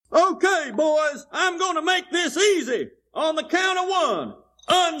Okay, boys, I'm going to make this easy. On the count of 1,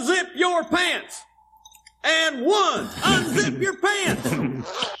 unzip your pants. And 1, unzip your pants.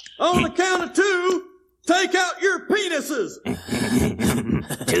 On the count of 2, take out your penises.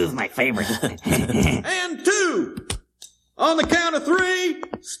 2's my favorite. And 2. On the count of 3,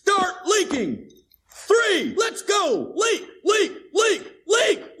 start leaking. 3, let's go. Leak, leak, leak,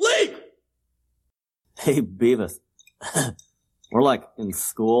 leak, leak. Hey, Beavis. We're like in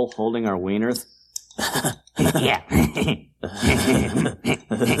school holding our wieners. Yeah.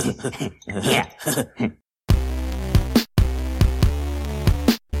 Yeah.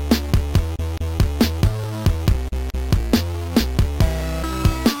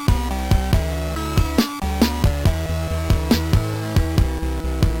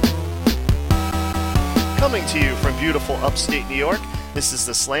 Coming to you from beautiful upstate New York, this is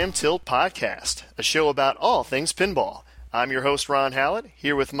the Slam Tilt Podcast, a show about all things pinball. I'm your host, Ron Hallett,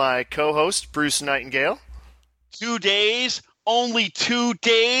 here with my co-host, Bruce Nightingale. 2 days? Only 2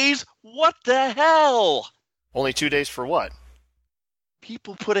 days? What the hell? Only 2 days for what?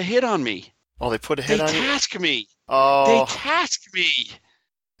 People put a hit on me. Oh, they put a hit on you? They task me. Oh. They task me.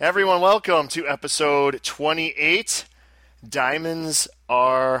 Everyone, welcome to episode 28, Diamonds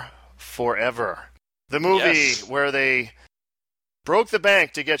Are Forever. The movie where they broke the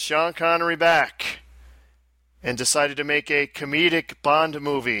bank to get Sean Connery back and decided to make a comedic Bond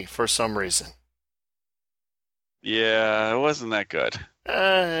movie for some reason. Yeah, it wasn't that good.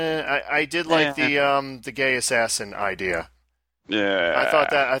 I did like the gay assassin idea. Yeah. I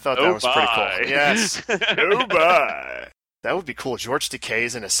thought that was pretty cool. Yes. Oh my. That would be cool. George Takei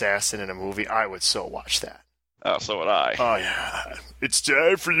is an assassin in a movie. I would so watch that. Oh, so would I. Oh, yeah. It's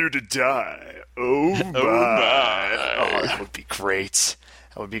time for you to die. Oh, my. Oh, that would be great.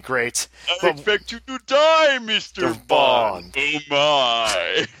 That would be great. I expect you to die, Mr. Bond. Oh,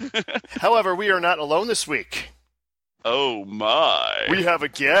 my. However, we are not alone this week. Oh, my. We have a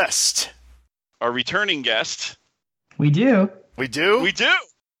guest. Our returning guest. We do. We do? We do.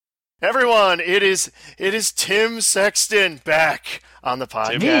 Everyone, it is Tim Sexton back on the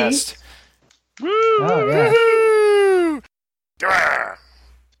podcast. Woo! Oh, yeah.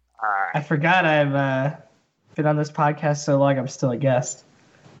 I forgot I've been on this podcast so long. I'm still a guest.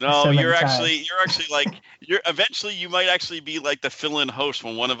 No, so you're actually like eventually you might actually be like the fill-in host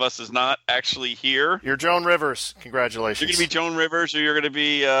when one of us is not actually here. You're Joan Rivers. Congratulations. You're gonna be Joan Rivers, or you're gonna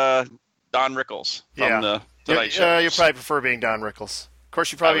be Don Rickles from the Tonight Show. You probably prefer being Don Rickles. Of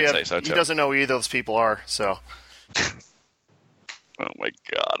course, you probably have. So he doesn't know who either of those people are. So. Oh my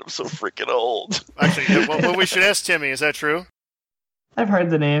God, I'm so freaking old. Actually, well, we should ask Timmy. Is that true? I've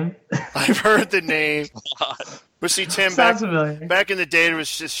heard the name. I've heard the name. But see, Tim, back in the day, there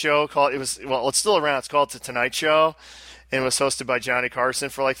was this show called, it's still around. It's called The Tonight Show, and it was hosted by Johnny Carson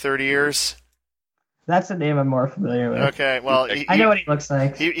for like 30 years. That's a name I'm more familiar with. Okay, well, I know what he looks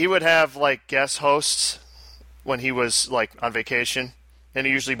like. He would have like guest hosts when he was like on vacation, and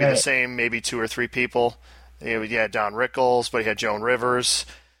it'd usually be the same, maybe 2 or 3 people. He had Don Rickles, but he had Joan Rivers.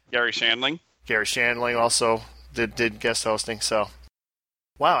 Gary Shandling. Gary Shandling also did guest hosting. So,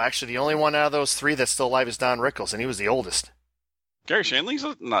 wow, actually, the only one out of those 3 that's still alive is Don Rickles, and he was the oldest. Gary Shandling's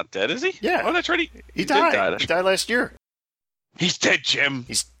not dead, is he? Yeah. Oh, that's right. He died. He died last year. He's dead, Jim.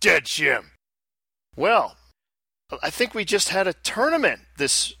 He's dead, Jim. Well, I think we just had a tournament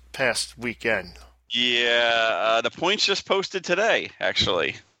this past weekend. Yeah, the points just posted today,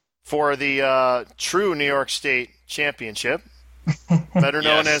 actually. For the true New York State Championship, better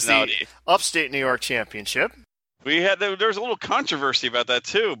known as the Upstate New York Championship. There's a little controversy about that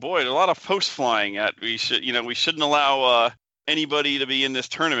too. Boy, there's a lot of post flying at. We shouldn't allow anybody to be in this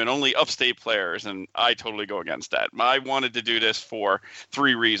tournament. Only Upstate players, and I totally go against that. I wanted to do this for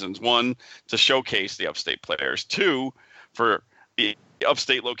 3 reasons: 1, to showcase the Upstate players; 2, for the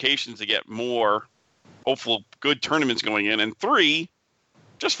Upstate locations to get more hopeful good tournaments going in; and 3,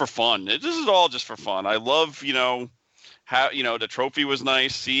 just for fun. This is all just for fun. I love, how, the trophy was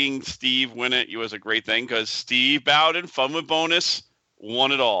nice. Seeing Steve win it was a great thing because Steve Bowden, Fun with Bonus,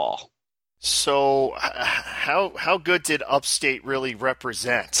 won it all. So how good did Upstate really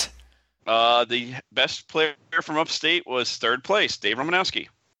represent? The best player from Upstate was 3rd place, Dave Romanowski.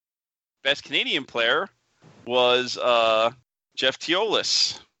 Best Canadian player was Jeff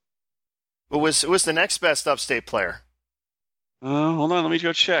Teolis. Who was the next best Upstate player? Hold on, let me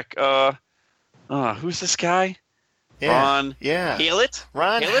go check. Who's this guy? Yeah. Ron Hallett?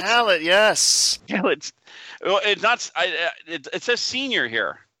 Ron Hallett, yes. Hallett. Well, it's not. It says senior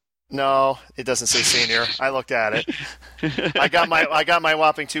here. No, it doesn't say senior. I looked at it. I got my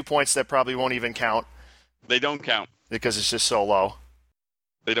whopping 2 points that probably won't even count. They don't count because it's just so low.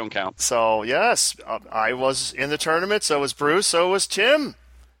 They don't count. So, yes, I was in the tournament, so was Bruce, so was Tim.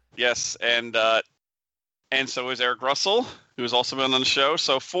 Yes, and so is Eric Russell, who's also been on the show.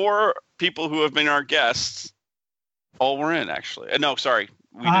 So 4 people who have been our guests all were in, actually. No, sorry.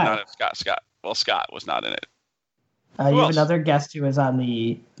 We did not have Scott. Well, Scott was not in it. You have another guest who was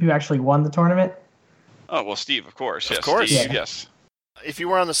who actually won the tournament? Oh, well, Steve, of course. Of yes, course. Steve, Yeah. yes. If you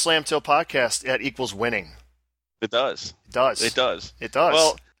were on the Slam Till podcast, that equals winning. It does. It does. It does. It does.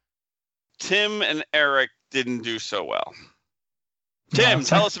 Well, Tim and Eric didn't do so well. Tim,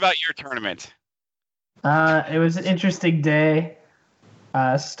 tell us about your tournament. It was an interesting day.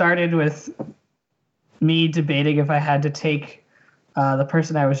 Started with me debating if I had to take the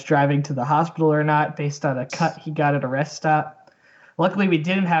person I was driving to the hospital or not based on a cut he got at a rest stop. Luckily, we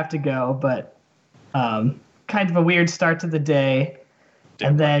didn't have to go, but kind of a weird start to the day.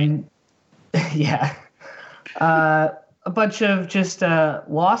 And then, yeah, a bunch of just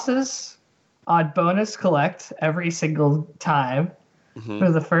losses on bonus collect every single time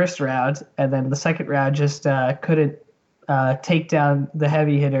for the first round. And then the second round just couldn't take down the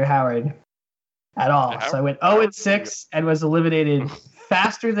heavy hitter Howard at all. So I went 0-6 and was eliminated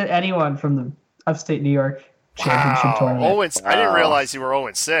faster than anyone from the Upstate New York Championship tournament. I didn't realize you were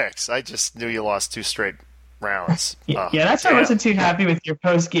 0-6. I just knew you lost 2 straight rounds. Yeah, that's why I wasn't too happy with your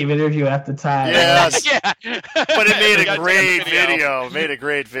post-game interview at the time. Yes, Yeah. but it made a great video. Made a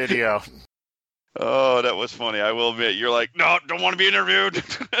great video. Oh, that was funny. I will admit. You're like, no, don't want to be interviewed.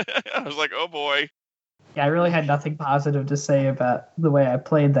 I was like, oh, boy. Yeah, I really had nothing positive to say about the way I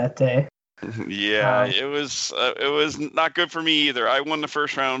played that day. Yeah, it was not good for me either. I won the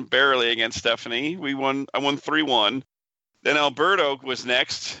first round barely against Stephanie. I won 3-1. Then Alberto was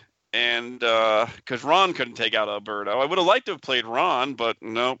next, and because Ron couldn't take out Alberto. I would have liked to have played Ron, but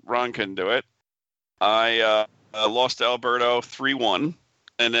no, Ron couldn't do it. I lost to Alberto 3-1,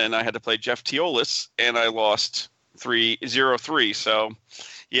 and then I had to play Jeff Teolis, and I lost 0-3. So,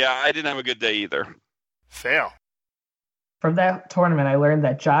 yeah, I didn't have a good day either. Fail. From that tournament, I learned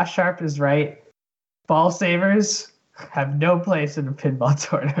that Josh Sharp is right. Ball savers have no place in a pinball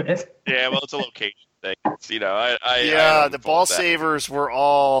tournament. Yeah, well, it's a location thing. It's, the ball savers were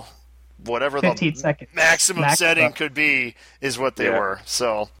all whatever 15 the seconds. maximum Max setting up. could be is what they were.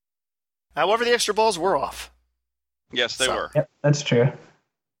 So, however, the extra balls were off. Yes, they were. Yep, that's true.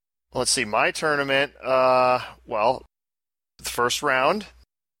 Let's see. My tournament, the first round,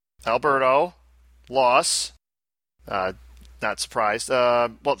 Alberto, loss. Not surprised.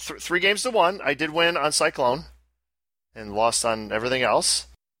 3 games to 1. I did win on Cyclone and lost on everything else.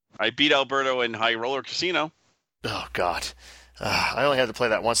 I beat Alberto in High Roller Casino. Oh, God. I only had to play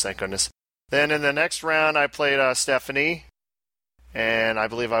that once, thank goodness. Then in the next round, I played Stephanie, and I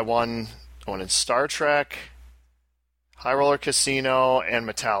believe I won in Star Trek, High Roller Casino, and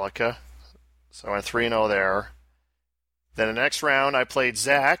Metallica. So I went 3-0 there. Then the next round, I played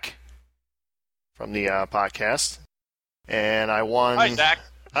Zach from the podcast, and I won. Hi, Zach.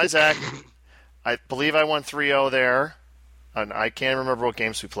 Hi, Zach. I believe I won 3-0 there. And I can't remember what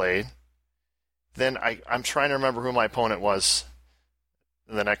games we played. Then I'm trying to remember who my opponent was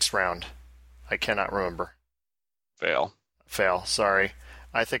in the next round. I cannot remember. Fail. Sorry.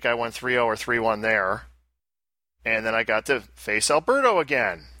 I think I won 3-0 or 3-1 there. And then I got to face Alberto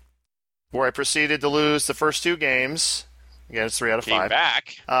again, where I proceeded to lose the first 2 games. Again, it's 3 out of 5. Came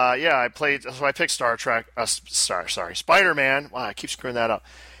back. I played. So I picked Star Trek. Spider-Man. Wow, I keep screwing that up.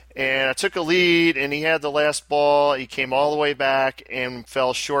 And I took a lead, and he had the last ball. He came all the way back and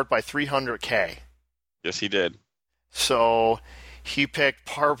fell short by 300K. Yes, he did. So he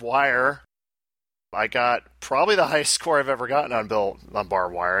picked barbed wire. I got probably the highest score I've ever gotten on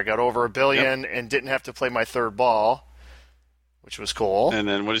barbed wire. I got over 1 billion and didn't have to play my third ball, which was cool. And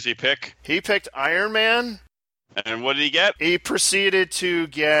then what does he pick? He picked Iron Man. And what did he get? He proceeded to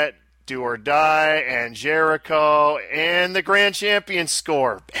get Do or Die and Jericho and the Grand Champion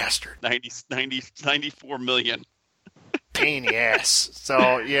score. Bastard. 94 million. Pain in the ass.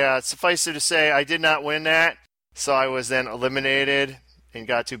 So, yeah, suffice it to say, I did not win that. So I was then eliminated and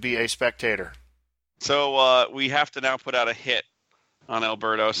got to be a spectator. So we have to now put out a hit on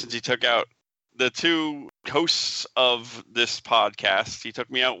Alberto since he took out the 2 hosts of this podcast. He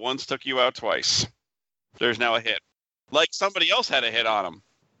took me out once, took you out twice. There's now a hit. Like somebody else had a hit on him.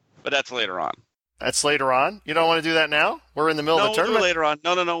 But that's later on. That's later on? You don't want to do that now? We're in the middle of the tournament. No, later on.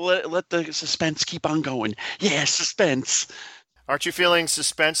 No. Let the suspense keep on going. Yeah, suspense. Aren't you feeling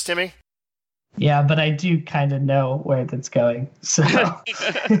suspense, Timmy? Yeah, but I do kind of know where that's going. So,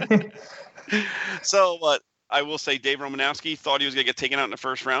 So I will say Dave Romanowski thought he was going to get taken out in the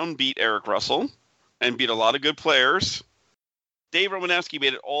first round, beat Eric Russell, and beat a lot of good players. Dave Romanowski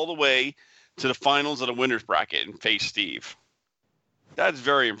made it all the way to the finals of the winners bracket and faced Steve. That's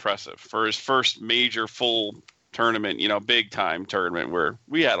very impressive for his first major full tournament, big time tournament where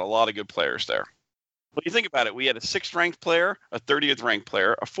we had a lot of good players there. When you think about it, we had a 6th ranked player, a 30th ranked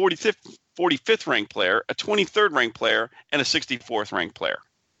player, a 45th ranked player, a 23rd ranked player, and a 64th ranked player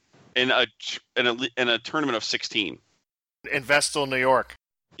in a tournament of 16. In Vestal, New York.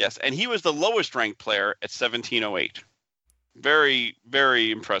 Yes, and he was the lowest ranked player at 1708. Very,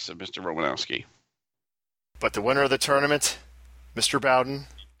 very impressive, Mr. Romanowski. But the winner of the tournament, Mr. Bowden,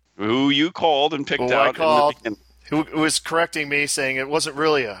 who you called and picked who out. I called, who was correcting me, saying it wasn't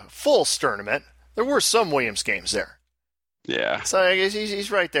really a full tournament. There were some Williams games there. Yeah. So I guess he's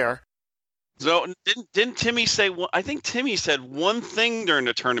right there. So didn't Timmy say? I think Timmy said one thing during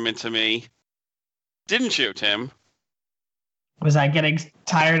the tournament to me. Didn't you, Tim? Was I getting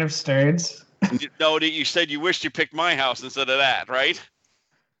tired of Stearns? No, you said you wished you picked my house instead of that, right?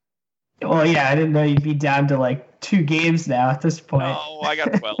 Well, yeah, I didn't know you'd be down to like 2 games now at this point. No, I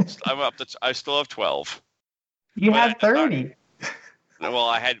got 12. I still have 12. You But have 30. Well,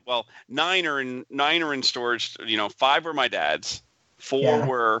 I had 9 are in storage. 5 were my dad's, 4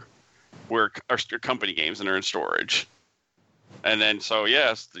 were our company games and they're in storage. And then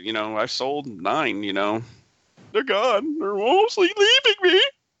yes, I've sold 9. They're gone. They're mostly leaving me.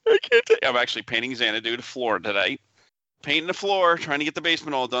 I can't. I'm actually painting Xanadu to floor today. Painting the floor, trying to get the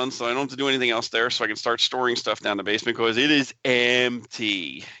basement all done, so I don't have to do anything else there, so I can start storing stuff down the basement because it is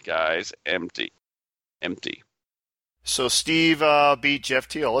empty, guys, empty. So Steve beat Jeff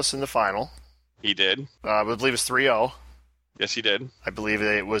Teolis in the final. He did. I believe it's 3-0. Yes, he did. I believe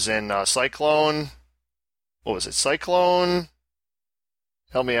it was in Cyclone. What was it? Cyclone?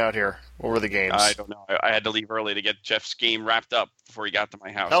 Help me out here. What were the games? I don't know. I had to leave early to get Jeff's game wrapped up before he got to my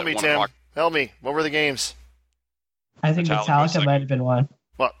house. Help me, at 1 Tim. o'clock. Help me. What were the games? I think Metallica might have been one.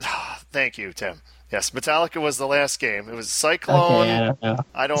 Well, thank you, Tim. Yes, Metallica was the last game. It was Cyclone. Okay, I don't know.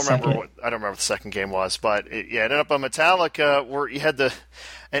 I don't remember what the second game was, but it ended up on Metallica where you had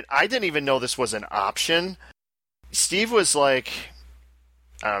and I didn't even know this was an option. Steve was like,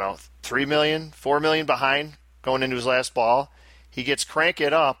 I don't know, 3 million, 4 million behind going into his last ball. He gets Crank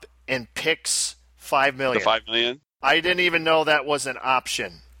It Up and picks 5 million. The 5 million? I didn't even know that was an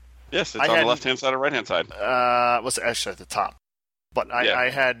option. Yes, it's on the left-hand side or right-hand side. It was actually at the top. But I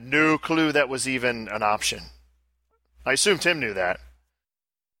had no clue that was even an option. I assume Tim knew that.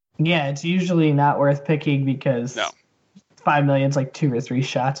 Yeah, it's usually not worth picking because 5 million's like 2 or 3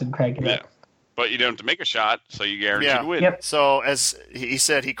 shots and cranking it. But you don't have to make a shot, so you guarantee to win. Yep. So as he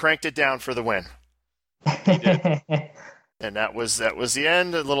said, he cranked it down for the win. And that was the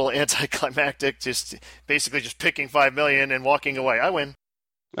end. A little anticlimactic, just picking 5 million and walking away. I win.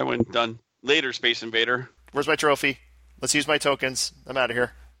 Done. Later, Space Invader. Where's my trophy? Let's use my tokens. I'm out of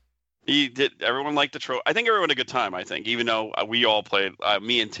here. Everyone liked the trophy. I think everyone had a good time, even though we all played,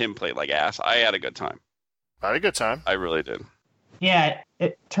 me and Tim played like ass. I had a good time. I had a good time. I really did. Yeah,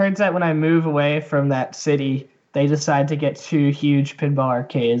 it turns out when I move away from that city, they decide to get 2 huge pinball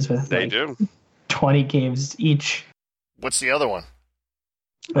arcades with 20 games each. What's the other one?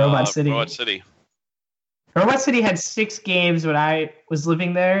 Robot City. Robot City. Robot City had 6 games when I was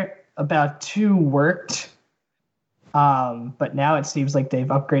living there. About 2 worked. But now it seems like they've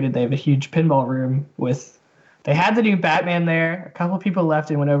upgraded. They have a huge pinball room they had the new Batman there. A couple people left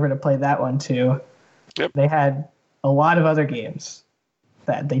and went over to play that one too. Yep. They had a lot of other games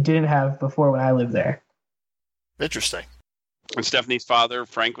that they didn't have before when I lived there. Interesting. And Stephanie's father,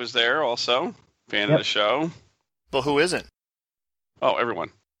 Frank, was there also. Fan of the show. Well, who isn't? Oh,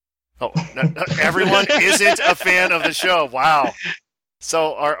 everyone. Oh, everyone isn't a fan of the show. Wow.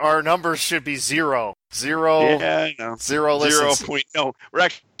 So our numbers should be 0. 0. Yeah, I know. 0 listens. 0 point. No, we're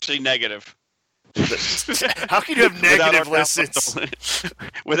actually negative. How can you have negative listens?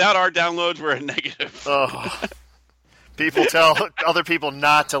 Without our downloads, we're a negative. Oh. People tell other people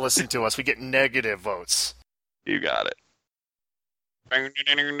not to listen to us. We get negative votes. You got it. I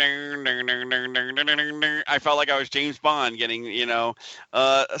felt like I was James Bond getting,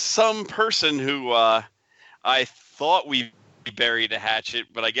 some person who I thought we buried a hatchet,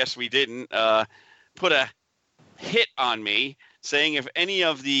 but I guess we didn't, put a hit on me saying if any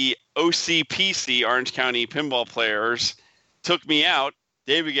of the OCPC, Orange County pinball players, took me out,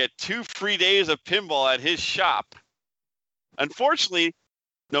 they would get 2 free days of pinball at his shop. Unfortunately,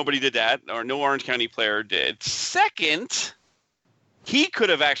 nobody did that, or no Orange County player did. Second, he could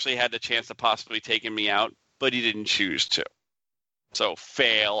have actually had the chance to possibly taking me out, but he didn't choose to. So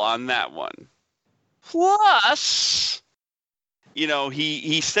fail on that one. Plus,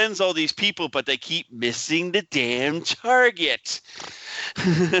 he sends all these people, but they keep missing the damn target.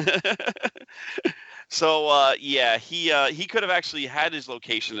 So he could have actually had his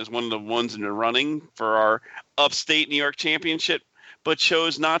location as one of the ones in the running for our Upstate New York Championship, but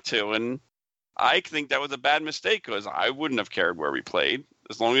chose not to. And I think that was a bad mistake because I wouldn't have cared where we played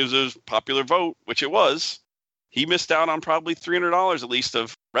as long as it was popular vote, which it was. He missed out on probably $300 at least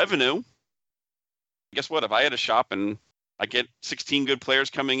of revenue. Guess what? If I had a shop and I get 16 good players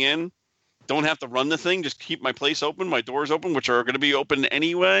coming in, don't have to run the thing, just keep my place open, my doors open, which are going to be open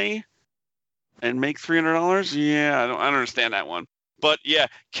anyway, and make $300? Yeah, I don't understand that one. But yeah,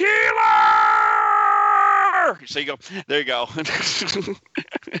 killer! So you go, there you go.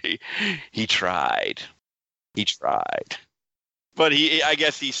 He tried. But I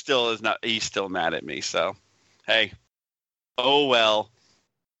guess he's still mad at me, so hey. Oh well.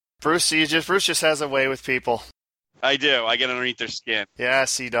 Bruce just has a way with people. I do. I get underneath their skin.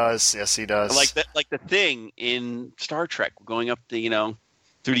 Yes, he does. Like the thing in Star Trek, going up the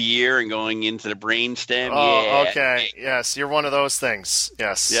through the ear and going into the brain stem. Oh, yeah. okay. Yes, you're one of those things.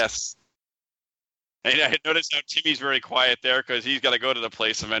 Yes. And I noticed how Timmy's very quiet there because he's got to go to the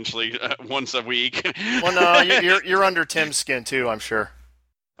place eventually once a week. Well, no, you're under Tim's skin too, I'm sure.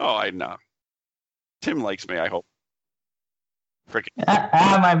 Oh, I know. Tim likes me, I hope.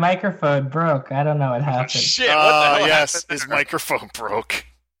 My microphone broke. I don't know what happened. Shit, what the hell yes, happened? his microphone broke.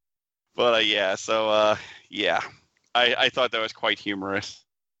 But I thought that was quite humorous.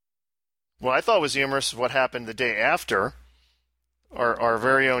 What I thought was humorous is what happened the day after. Our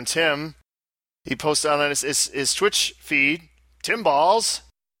very own Tim, he posted on his Twitch feed, Timballs,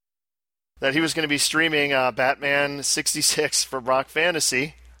 that he was going to be streaming Batman 66 for Rock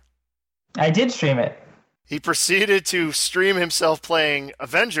Fantasy. I did stream it. He proceeded to stream himself playing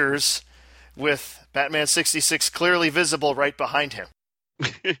Avengers with Batman 66 clearly visible right behind him.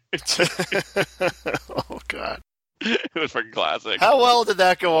 Oh, God. It was fucking classic. How well did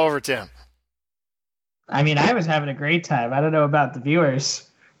that go over, Tim? I mean, I was having a great time. I don't know about the viewers.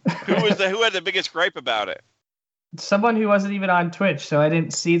 Who had the biggest gripe about it? Someone who wasn't even on Twitch, so I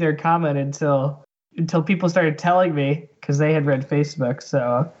didn't see their comment until people started telling me because they had read Facebook,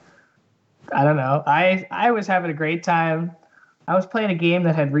 so I don't know. I was having a great time. I was playing a game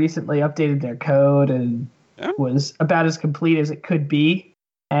that had recently updated their code and was about as complete as it could be.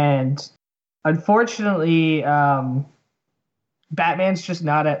 And unfortunately, Batman's just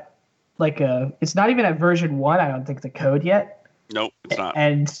not at it's not even at version 1, I don't think, the code yet. Nope, it's not.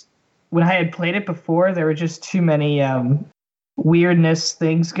 And when I had played it before, there were just too many weirdness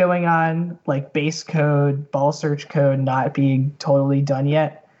things going on, like base code, ball search code not being totally done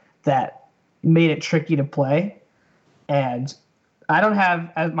yet, that made it tricky to play. And I don't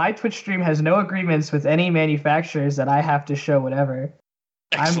have, my Twitch stream has no agreements with any manufacturers that I have to show whatever.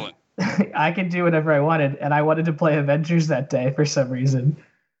 Excellent. I can do whatever I wanted, and I wanted to play Avengers that day for some reason.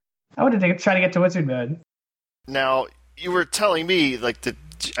 I wanted to try to get to Wizard mode. Now, you were telling me,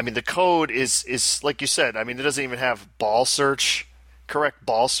 the code is like you said, it doesn't even have correct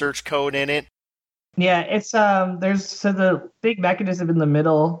ball search code in it. Yeah, it's, the big mechanism in the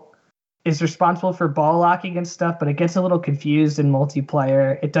middle is responsible for ball locking and stuff, but it gets a little confused in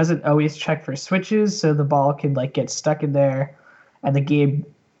multiplayer. It doesn't always check for switches, so the ball can, get stuck in there, and the game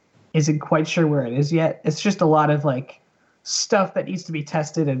isn't quite sure where it is yet. It's just a lot of, stuff that needs to be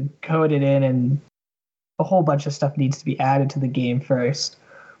tested and coded in, and a whole bunch of stuff needs to be added to the game first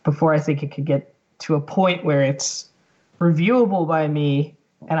before I think it could get to a point where it's reviewable by me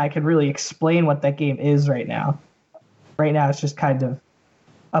and I could really explain what that game is right now. Right now it's just kind of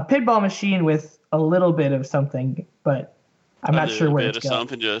a pinball machine with a little bit of something, but I'm not sure where it's going.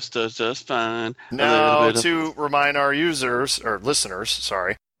 Something just fine. Now, to remind our users, or listeners,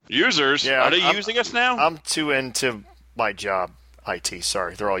 sorry. Users? Yeah, are they using us now? I'm too into my job, IT,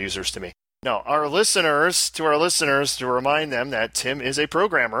 sorry. They're all users to me. No, our listeners, to remind them that Tim is a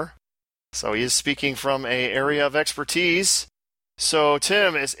programmer. So he is speaking from an area of expertise. So,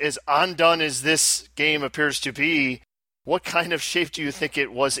 Tim, as undone as this game appears to be, what kind of shape do you think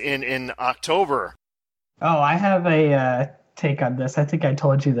it was in October? Oh, I have a take on this. I think I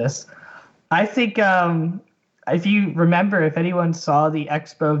told you this. I think if you remember, if anyone saw the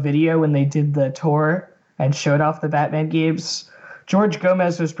Expo video when they did the tour and showed off the Batman games, George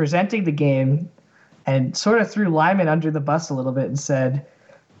Gomez was presenting the game and sort of threw Lyman under the bus a little bit and said,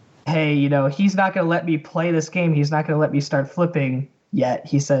 hey, he's not going to let me play this game. He's not going to let me start flipping yet.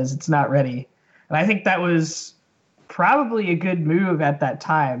 He says it's not ready. And I think that was probably a good move at that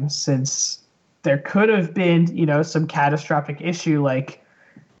time, since there could have been, some catastrophic issue, like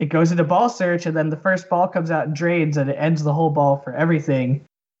it goes into ball search, and then the first ball comes out and drains, and it ends the whole ball for everything.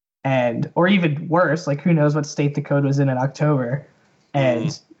 Or even worse, like who knows what state the code was in October,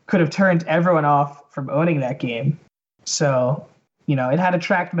 and could have turned everyone off from owning that game. So, it had a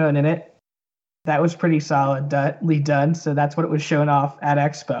tracked mode in it. That was pretty solidly done, so that's what it was shown off at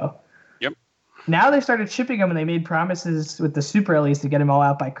Expo. Yep. Now they started shipping them, and they made promises with the Super Ellie's to get them all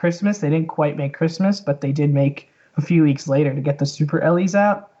out by Christmas. They didn't quite make Christmas, but they did make a few weeks later to get the Super Ellie's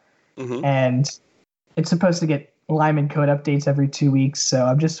out. Mm-hmm. And it's supposed to get Lyman code updates every 2 weeks, so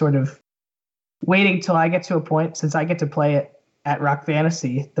I'm just sort of waiting till I get to a point, since I get to play it at Rock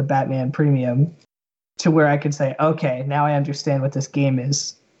Fantasy, the Batman Premium, to where I can say, okay, now I understand what this game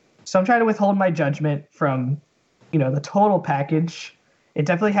is. So I'm trying to withhold my judgment from, the total package. It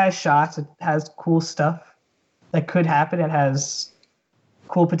definitely has shots. It has cool stuff that could happen. It has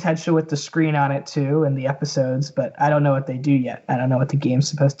cool potential with the screen on it too and the episodes, but I don't know what they do yet. I don't know what the game's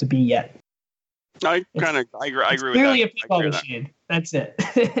supposed to be yet. I agree with that. Clearly a pinball machine. That's it.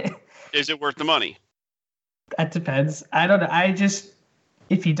 Is it worth the money? That depends. I don't know.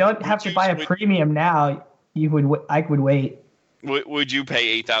 If you don't have to buy a premium now, I would wait. Would you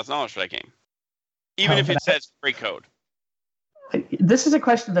pay $8,000 for that game? Even if it says free code? This is a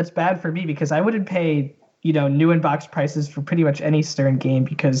question that's bad for me because I wouldn't pay, new in-box prices for pretty much any Stern game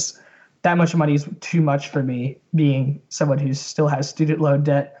because that much money is too much for me, being someone who still has student loan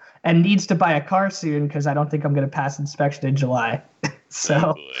debt and needs to buy a car soon because I don't think I'm going to pass inspection in July.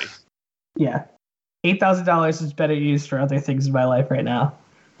 So, yeah. $8,000 is better used for other things in my life right now.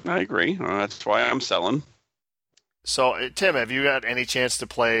 I agree. That's why I'm selling. So, Tim, have you got any chance to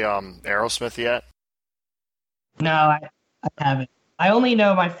play Aerosmith yet? No, I haven't. I only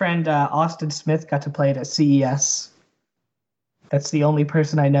know my friend Austin Smith got to play it at CES. That's the only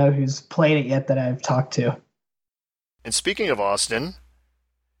person I know who's played it yet that I've talked to. And speaking of Austin,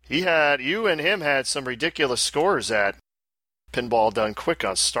 you and him had some ridiculous scores at Pinball Done Quick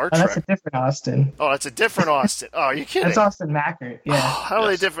on Star Trek. That's a different Austin. Oh, that's a different Austin. Oh, are you kidding? That's Austin Mackert, yeah. Oh, how are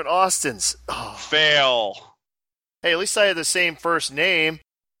they different Austins? Oh. Fail. Hey, at least I had the same first name.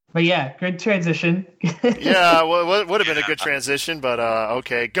 But yeah, good transition. Yeah, well, it would have been a good transition, but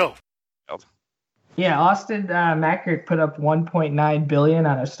okay, go. Yeah, Austin Mackert put up $1.9 billion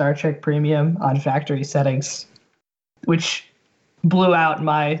on a Star Trek Premium on factory settings, which blew out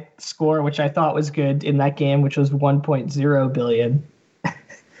my score, which I thought was good in that game, which was $1.0 billion.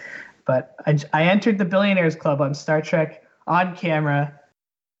 But I entered the Billionaires Club on Star Trek on camera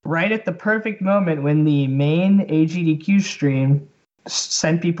right at the perfect moment when the main AGDQ stream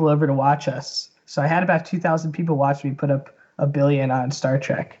sent people over to watch us. So I had about 2,000 people watch me put up $1 billion on Star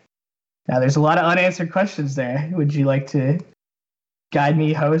Trek. Now, there's a lot of unanswered questions there. Would you like to guide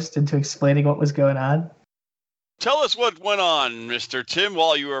me, host, into explaining what was going on? Tell us what went on, Mr. Tim,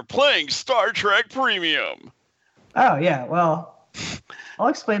 while you were playing Star Trek Premium. Oh, yeah. Well, I'll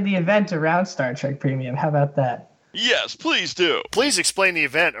explain the event around Star Trek Premium. How about that? Yes, please do. Please explain the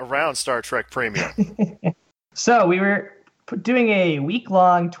event around Star Trek Premium. So we were doing a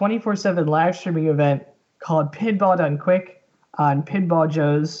week-long 24/7 live streaming event called Pinball Done Quick on Pinball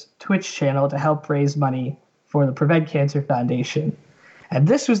Joe's Twitch channel to help raise money for the Prevent Cancer Foundation. And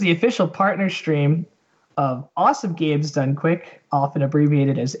this was the official partner stream of Awesome Games Done Quick, often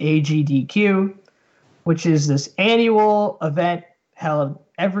abbreviated as AGDQ, which is this annual event held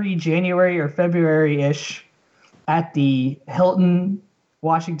every January or February-ish at the Hilton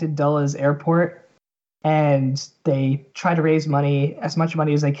Washington Dulles Airport. And they try to raise money, as much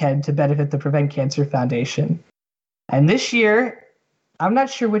money as they can, to benefit the Prevent Cancer Foundation. And this year, I'm not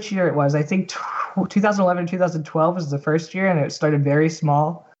sure which year it was. I think 2011 or 2012 was the first year, and it started very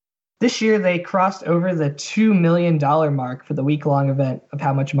small. This year, they crossed over the $2 million mark for the week-long event of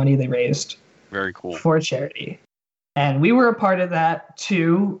how much money they raised. Very cool. For charity. And we were a part of that,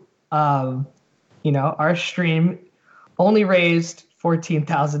 too. Our stream only raised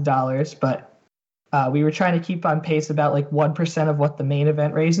 $14,000, but we were trying to keep on pace about 1% of what the main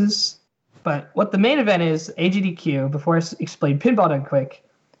event raises. But what the main event is, AGDQ, before I explain Pinball Done Quick,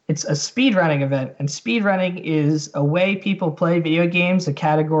 it's a speedrunning event. And speedrunning is a way people play video games, a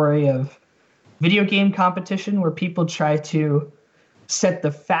category of video game competition where people try to set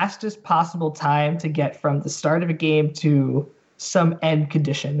the fastest possible time to get from the start of a game to some end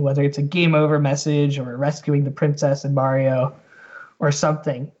condition, whether it's a game over message or rescuing the princess in Mario or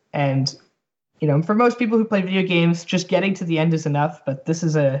something. And for most people who play video games, just getting to the end is enough, but this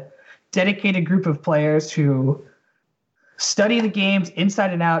is a dedicated group of players who study the games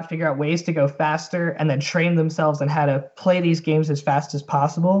inside and out, figure out ways to go faster, and then train themselves on how to play these games as fast as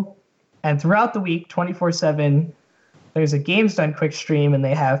possible. And throughout the week, 24/7, there's a Games Done Quick stream, and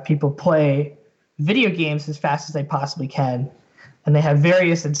they have people play video games as fast as they possibly can. And they have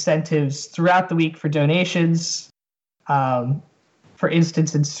various incentives throughout the week for donations. For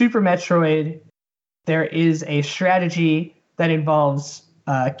instance, in Super Metroid, there is a strategy that involves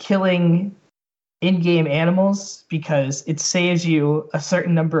killing in-game animals because it saves you a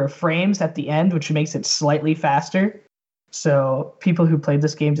certain number of frames at the end, which makes it slightly faster. So people who played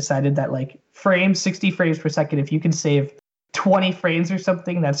this game decided that 60 frames per second, if you can save 20 frames or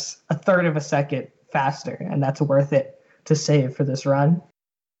something, that's a third of a second faster, and that's worth it to save for this run.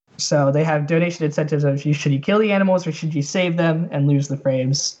 So they have donation incentives of should you kill the animals or should you save them and lose the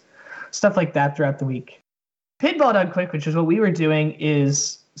frames, stuff like that throughout the week. Pinball Done Quick, which is what we were doing,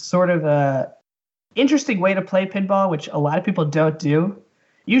 is sort of a interesting way to play pinball, which a lot of people don't do.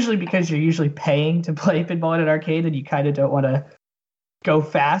 Usually because you're usually paying to play pinball in an arcade and you kind of don't want to go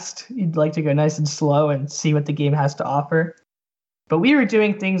fast. You'd like to go nice and slow and see what the game has to offer. But we were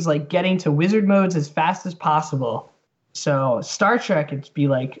doing things like getting to wizard modes as fast as possible. So Star Trek, it'd be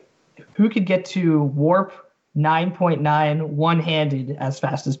who could get to warp 9.9 one-handed as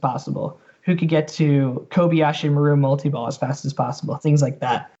fast as possible? Who could get to Kobayashi Maru multi-ball as fast as possible? Things like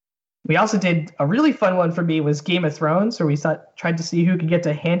that. We also did a really fun one for me was Game of Thrones, where we tried to see who could get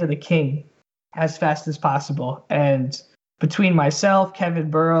to Hand of the King as fast as possible. And between myself, Kevin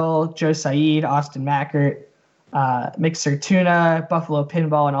Burrell, Joe Said, Austin Mackert, Mixer Tuna, Buffalo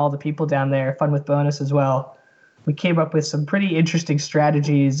Pinball, and all the people down there, Fun with Bonus as well, we came up with some pretty interesting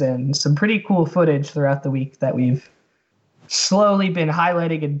strategies and some pretty cool footage throughout the week that we've slowly been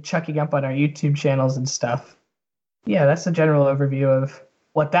highlighting and chucking up on our YouTube channels and stuff. Yeah, that's a general overview of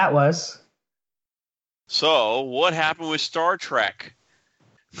what that was. So, what happened with Star Trek?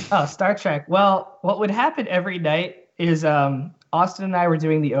 Oh, Star Trek. Well, what would happen every night is Austin and I were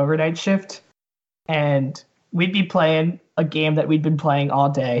doing the overnight shift, and we'd be playing a game that we'd been playing all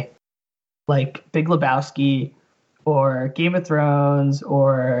day, like Big Lebowski or Game of Thrones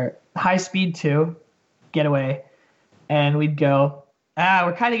or High Speed 2, Getaway. And we'd go,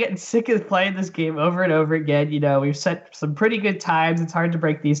 we're kind of getting sick of playing this game over and over again. We've set some pretty good times. It's hard to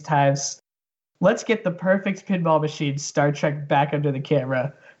break these times. Let's get the perfect pinball machine, Star Trek, back under the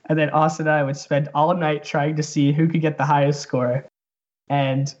camera. And then Austin and I would spend all night trying to see who could get the highest score.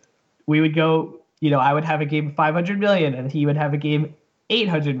 And we would go, I would have a game 500 million and he would have a game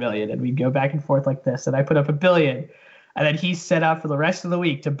 800 million. And we'd go back and forth like this. And I put up 1 billion. And then he set out for the rest of the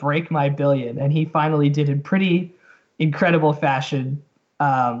week to break my billion. And he finally did in pretty incredible fashion,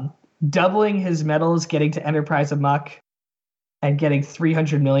 doubling his medals, getting to Enterprise Amok, and getting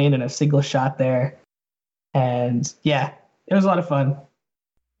 300 million in a single shot there. And yeah, it was a lot of fun.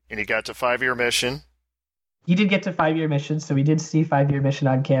 And he got to 5-year mission. He did get to 5-year mission, so we did see 5-year mission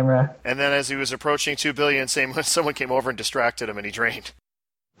on camera. And then as he was approaching 2 billion, someone came over and distracted him and he drained.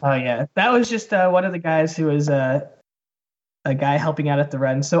 Oh yeah, that was just one of the guys who was a guy helping out at the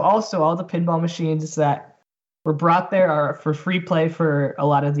run. So also all the pinball machines that were brought there are for free play for a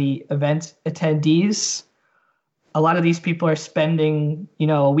lot of the event attendees. A lot of these people are spending,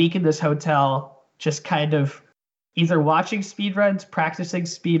 a week in this hotel just kind of either watching speedruns, practicing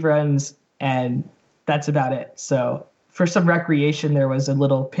speedruns, and that's about it. So for some recreation, there was a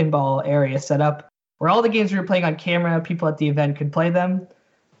little pinball area set up where all the games we were playing on camera, people at the event could play them.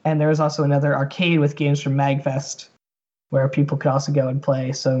 And there was also another arcade with games from MagFest where people could also go and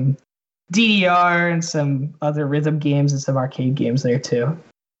play some DDR and some other rhythm games and some arcade games there too.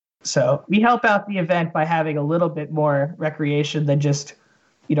 So we help out the event by having a little bit more recreation than just,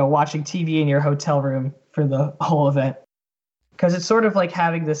 watching TV in your hotel room for the whole event. Because it's sort of like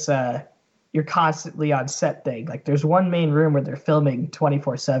having this, you're constantly on set thing. Like there's one main room where they're filming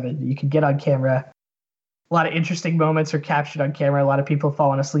 24/7. You can get on camera. A lot of interesting moments are captured on camera. A lot of people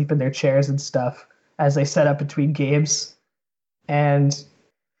falling asleep in their chairs and stuff as they set up between games. And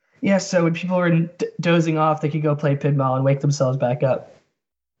yeah, so when people were dozing off, they could go play pinball and wake themselves back up.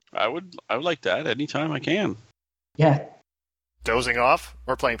 I would like that anytime I can. Yeah. Dozing off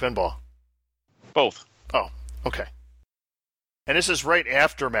or playing pinball? Both. Oh, okay. And this is right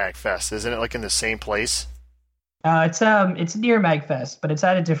after MagFest, isn't it? In the same place? It's near MagFest, but it's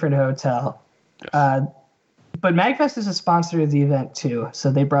at a different hotel. Yes. But MagFest is a sponsor of the event too,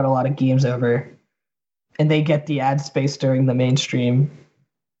 so they brought a lot of games over, and they get the ad space during the mainstream.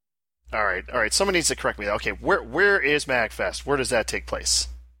 All right. Someone needs to correct me. Okay, where is MagFest? Where does that take place?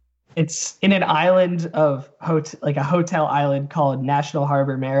 It's in an island of a hotel island called National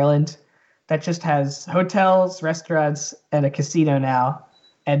Harbor, Maryland, that just has hotels, restaurants, and a casino now,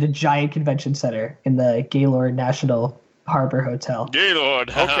 and a giant convention center in the Gaylord National Harbor Hotel. Gaylord.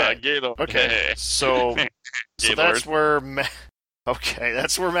 Okay. Gaylord. Okay. So Gaylord. that's where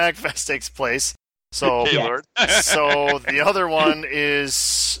that's where MagFest takes place. So Gaylord. so the other one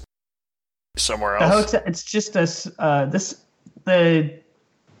is somewhere The else. hotel. It's just the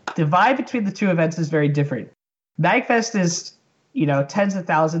vibe between the two events is very different. MagFest is, tens of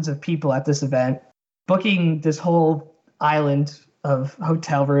thousands of people at this event, booking this whole island of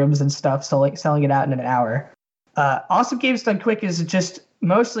hotel rooms and stuff, selling it out in an hour. Awesome Games Done Quick is just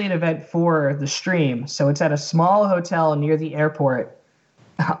mostly an event for the stream. So it's at a small hotel near the airport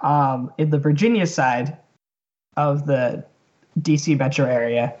in the Virginia side of the DC metro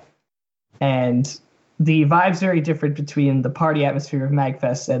area. And the vibe's very different between the party atmosphere of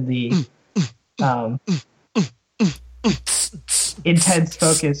MagFest and the intense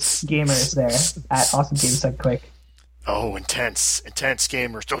focus gamers there at Awesome Games Done Quick. Oh, intense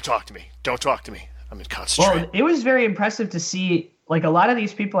gamers. Don't talk to me. I'm in concentration. Well, it was very impressive to see, like, a lot of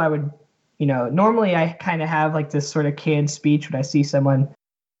these people I would, normally I kind of have like this sort of canned speech when I see someone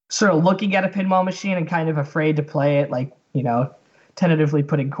sort of looking at a pinball machine and kind of afraid to play it, like, tentatively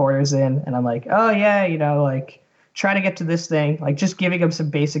putting quarters in. And I'm like, oh yeah, like, try to get to this thing, like just giving them some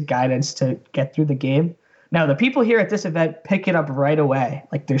basic guidance to get through the game. Now, the people here at this event pick it up right away.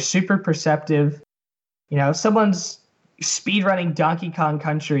 Like, they're super perceptive. If someone's speedrunning Donkey Kong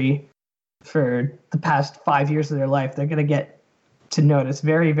Country for the past 5 years of their life, they're going to get to notice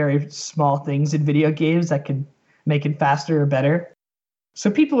very, very small things in video games that can make it faster or better. So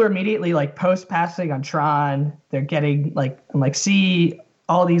people are immediately like post-passing on Tron. They're getting see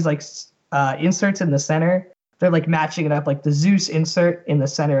all these inserts in the center. They're like matching it up, like the Zeus insert in the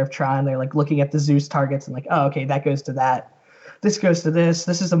center of Tron. They're like looking at the Zeus targets and like, oh, okay, that goes to that. This goes to this.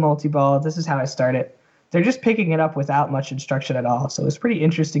 This is a multi-ball. This is how I start it. They're just picking it up without much instruction at all. So it's pretty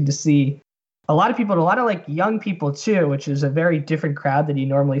interesting to see a lot of people, a lot of like young people too, which is a very different crowd than you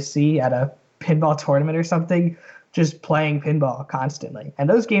normally see at a pinball tournament or something, just playing pinball constantly. And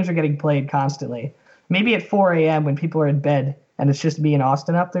those games are getting played constantly. Maybe at 4 a.m. when people are in bed and it's just me and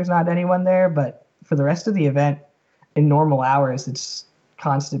Austin up, there's not anyone there. But for the rest of the event, in normal hours, it's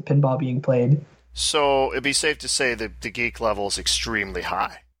constant pinball being played. So it'd be safe to say that the geek level is extremely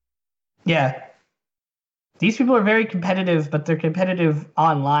high. Yeah. These people are very competitive, but they're competitive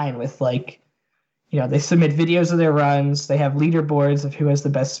online with they submit videos of their runs. They have leaderboards of who has the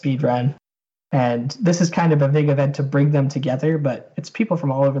best speed run. And this is kind of a big event to bring them together, but it's people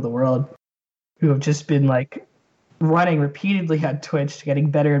from all over the world who have just been running repeatedly on Twitch,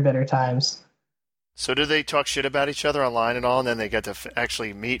 getting better and better times. So do they talk shit about each other online and all, and then they get to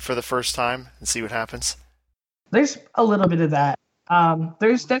actually meet for the first time and see what happens? There's a little bit of that.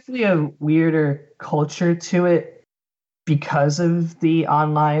 There's definitely a weirder culture to it because of the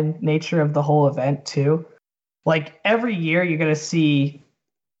online nature of the whole event too. Like every year you're going to see,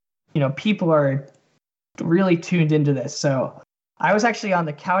 people are really tuned into this. So I was actually on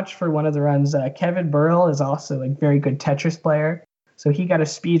the couch for one of the runs. Kevin Burrell is also a very good Tetris player. So he got a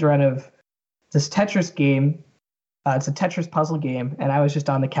speed run of this Tetris game. It's a Tetris puzzle game. And I was just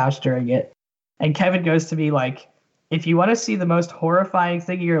on the couch during it. And Kevin goes to me like, if you want to see the most horrifying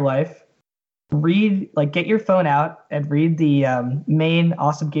thing in your life, get your phone out and read the main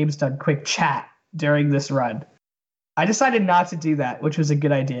Awesome Games Done Quick chat during this run. I decided not to do that, which was a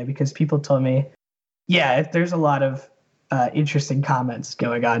good idea because people told me, yeah, there's a lot of interesting comments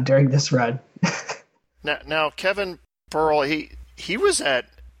going on during this run. Now, Kevin Burrell, he was at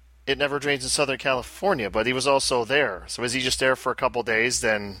It Never Drains in Southern California, but he was also there. So was he just there for a couple days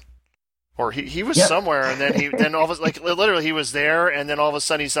then? Or he was somewhere, and then all of a literally he was there, and then all of a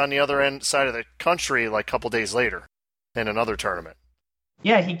sudden he's on the other side of the country a couple days later in another tournament.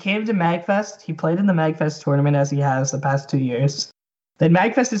 Yeah, he came to MagFest. He played in the MagFest tournament as he has the past 2 years. Then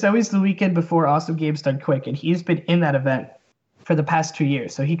MagFest is always the weekend before Awesome Games Done Quick, and he's been in that event for the past 2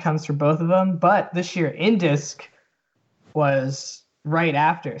 years. So he comes for both of them. But this year, InDisc was right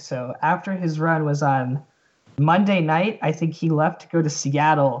after. So after his run was on Monday night, I think he left to go to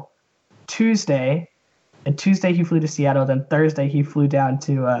Seattle Tuesday. And Tuesday he flew to Seattle. Then Thursday he flew down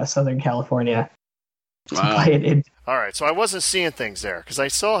to Southern California to play it in. All right, so I wasn't seeing things there because I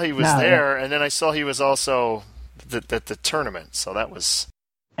saw he was there, and then I saw he was also the tournament. So that was,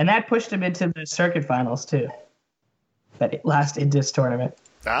 and that pushed him into the circuit finals too. That last InDisc tournament.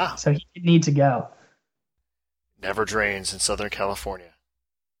 So he didn't need to go. Never Drains in Southern California.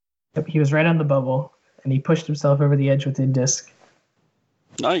 Yep, he was right on the bubble, and he pushed himself over the edge with InDisc.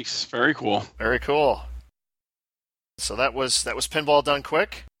 Nice, very cool. Very cool. So that was Pinball Done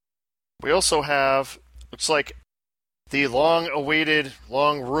Quick. We also have, looks like, the long-awaited,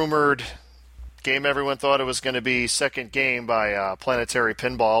 long-rumored game everyone thought it was going to be second game by Planetary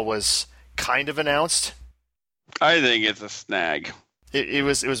Pinball was kind of announced. I think it's a snag. It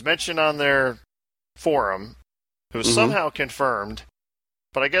was mentioned on their forum. It was somehow confirmed.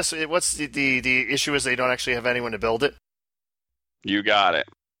 But I guess what's the issue is they don't actually have anyone to build it. You got it.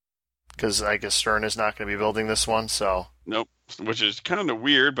 Because I guess Stern is not going to be building this one, so... Nope, which is kind of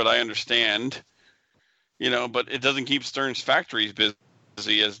weird, but I understand. But it doesn't keep Stern's factories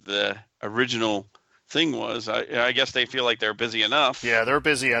busy as the original thing was. I guess they feel like they're busy enough. Yeah, they're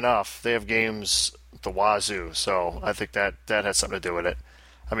busy enough. They have games at the wazoo, so I think that has something to do with it.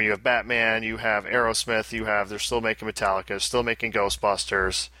 I mean, you have Batman, you have Aerosmith, they're still making Metallica, still making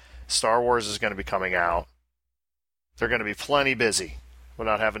Ghostbusters. Star Wars is going to be coming out. They're going to be plenty busy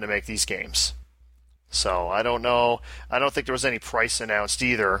without having to make these games. So, I don't know. I don't think there was any price announced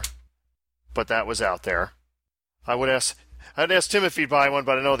either, but that was out there. I'd ask Tim if he'd buy one,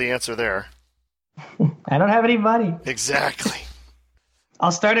 but I know the answer there. I don't have any money. Exactly.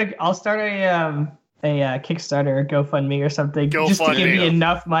 I'll start a Kickstarter or GoFundMe or something just to give me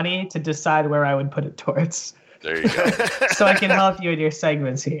enough money to decide where I would put it towards. There you go. So I can help you in your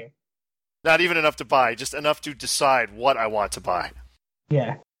segments here. Not even enough to buy, just enough to decide what I want to buy.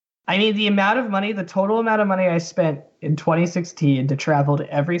 Yeah. I mean, the total amount of money I spent in 2016 to travel to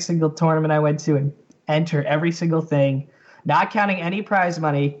every single tournament I went to and enter every single thing, not counting any prize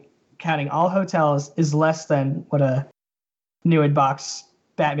money, counting all hotels, is less than what a new in-box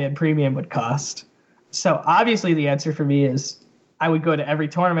Batman Premium would cost. So obviously the answer for me is I would go to every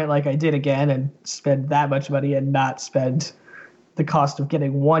tournament like I did again and spend that much money and not spend the cost of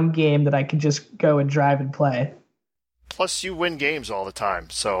getting one game that I could just go and drive and play. Plus, you win games all the time,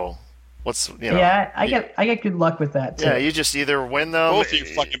 so Yeah, I get good luck with that too. Yeah, you just either win them. Both you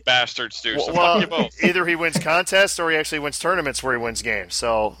fucking bastards do. So well, fuck you both. Either he wins contests or he actually wins tournaments where he wins games.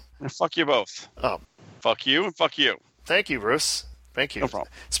 So fuck you both. Oh, fuck you and fuck you. Thank you, Bruce. Thank you. No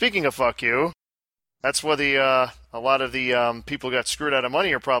problem. Speaking of fuck you, that's what a lot of the people who got screwed out of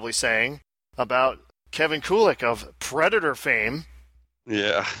money are probably saying about Kevin Kulik of Predator fame.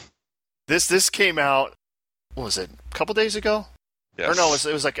 Yeah. This came out. What was it? A couple days ago? Yes. Or no,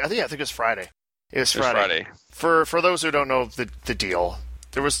 it was like I think it was Friday. It was Friday. For those who don't know the deal,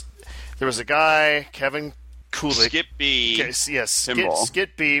 there was a guy, Kevin Kulik. Skip B. Yes,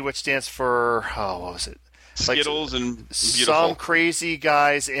 Skit B, which stands for what was it? Skittles and beautiful. Some crazy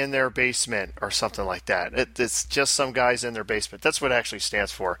guys in their basement or something like that. It's just some guys in their basement. That's what it actually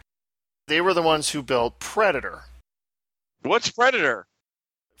stands for. They were the ones who built Predator. What's Predator?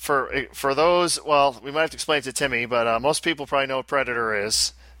 For those, well, we might have to explain it to Timmy, but most people probably know what Predator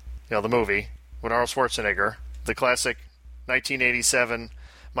is. The movie with Arnold Schwarzenegger, the classic 1987.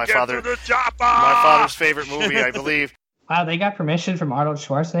 My father's favorite movie, I believe. Wow, they got permission from Arnold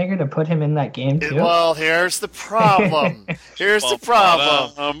Schwarzenegger to put him in that game too? Well, here's the problem.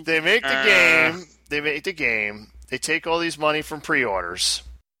 They make the game. They take all these money from pre-orders.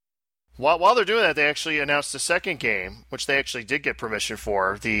 While they're doing that, they actually announced a second game, which they actually did get permission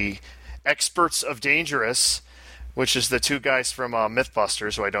for, the Experts of Dangerous, which is the two guys from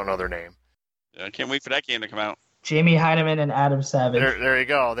Mythbusters, who I don't know their name. I can't wait for that game to come out. Jamie Heineman and Adam Savage. There you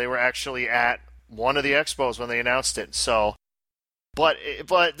go. They were actually at one of the expos when they announced it. So, but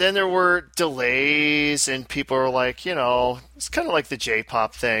then there were delays, and people were like, it's kind of like the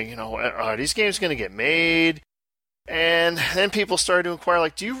J-pop thing. Are these games going to get made? And then people started to inquire,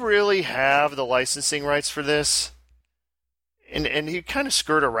 like, do you really have the licensing rights for this? And he kind of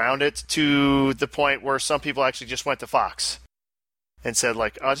skirted around it to the point where some people actually just went to Fox and said,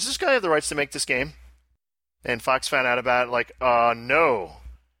 like, does this guy have the rights to make this game? And Fox found out about it, like, no.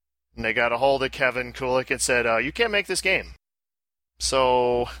 And they got a hold of Kevin Kulik and said, you can't make this game.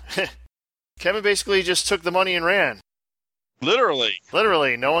 So Kevin basically just took the money and ran. Literally.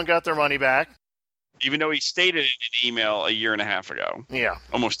 No one got their money back. Even though he stated it in an email a year and a half ago. Yeah.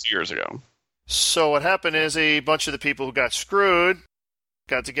 Almost 2 years ago. So what happened is a bunch of the people who got screwed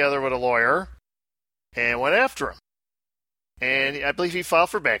got together with a lawyer and went after him. And I believe he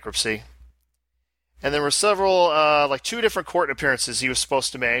filed for bankruptcy. And there were several, like 2 different court appearances he was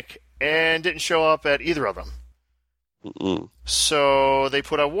supposed to make and didn't show up at either of them. Mm-mm. So they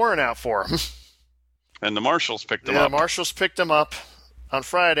put a warrant out for him. And the marshals picked him up. The marshals picked him up on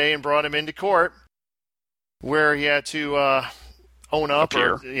Friday and brought him into court, where he had to own up,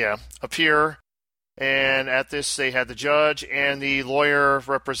 appear. And at this, they had the judge and the lawyer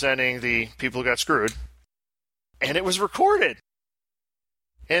representing the people who got screwed. And it was recorded.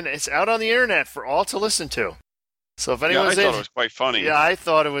 And it's out on the internet for all to listen to. So if anyone's I thought it was quite funny. Yeah, I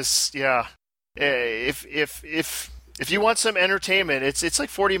thought it was, yeah. If you want some entertainment, it's like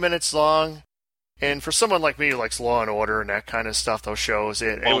 40 minutes long. And for someone like me who likes Law and Order and that kind of stuff, those shows,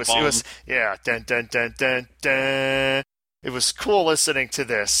 it was yeah, dun dun dun dun dun. It was cool listening to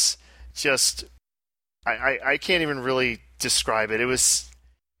this. Just I can't even really describe it. It was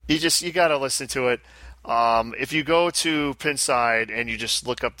you got to listen to it. If you go to Pinside and you just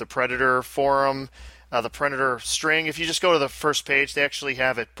look up the Predator forum, the Predator string, if you just go to the first page, they actually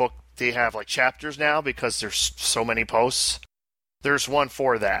have it booked. They have like chapters now because there's so many posts. There's one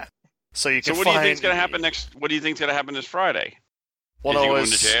for that. So you can. So what do you think's going to happen next? What do you think's going to happen this Friday? Well, is he going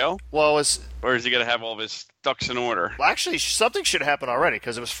to jail? Well, or is he going to have all of his ducks in order? Well, actually, something should happen already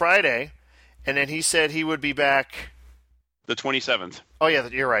because it was Friday, and then he said he would be back the 27th. Oh yeah,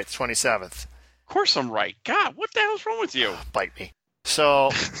 you're right, the 27th. Of course I'm right. God, what the hell's wrong with you? Bite me.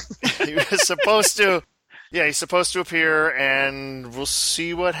 So he was supposed to. Yeah, he's supposed to appear, and we'll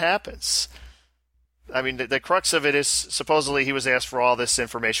see what happens. I mean, the crux of it is supposedly he was asked for all this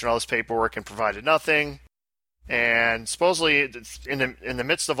information, all this paperwork, and provided nothing. And supposedly, in the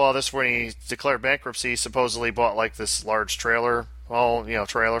midst of all this, when he declared bankruptcy, he supposedly bought like this large trailer,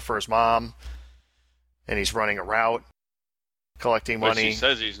 trailer for his mom, and he's running a route, collecting money. Which he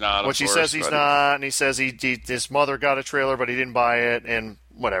says he's not. Which he says he's not, and he says his mother got a trailer, but he didn't buy it, and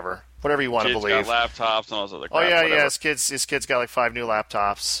whatever you want to believe. Got laptops and all those other crap. Oh yeah, whatever. yeah. His kids got like 5 new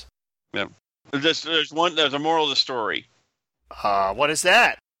laptops. Yeah. There's a moral of the story. What is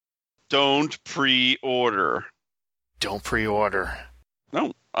that? Don't pre-order. Don't pre-order.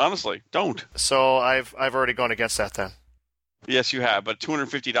 No, honestly, don't. So I've already gone against that then. Yes, you have, but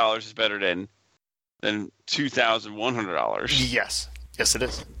 $250 is better than $2,100. Yes, it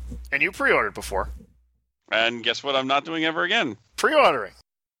is. And you pre-ordered before. And guess what? I'm not doing ever again. Pre-ordering.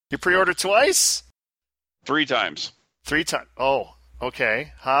 You pre-ordered twice? 3 times. 3 times. Oh,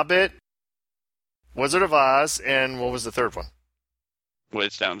 okay. Hobbit, Wizard of Oz, and what was the third one? Well,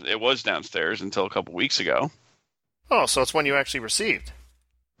 it was downstairs until a couple weeks ago. Oh, so it's one you actually received.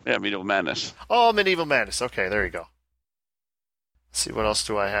 Yeah, Medieval Madness. Oh, Medieval Madness. Okay, there you go. Let's see, what else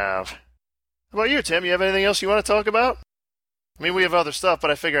do I have? How about you, Tim? You have anything else you want to talk about? I mean, we have other stuff,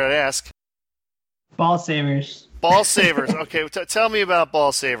 but I figured I'd ask. Ball savers. Ball savers. Okay, tell me about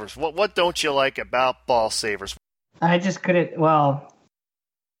ball savers. What don't you like about ball savers? I just couldn't. Well,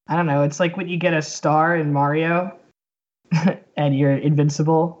 I don't know. It's like when you get a star in Mario, and you're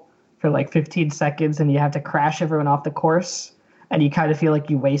invincible for like 15 seconds, and you have to crash everyone off the course, and you kind of feel like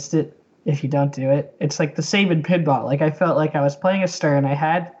you waste it if you don't do it. It's like the same in pinball. Like I felt like I was playing a star, and I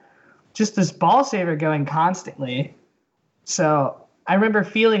had just this ball saver going constantly. So I remember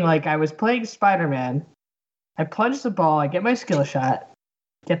feeling like I was playing Spider-Man. I plunge the ball, I get my skill shot,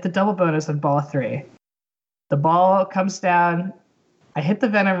 get the double bonus on ball 3. The ball comes down, I hit the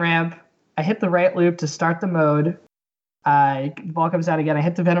Venom ramp, I hit the right loop to start the mode, the ball comes down again, I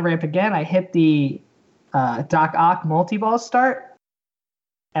hit the Venom ramp again, I hit the Doc Ock multi-ball start,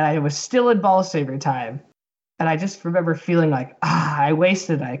 and I was still in ball saver time. And I just remember feeling like, I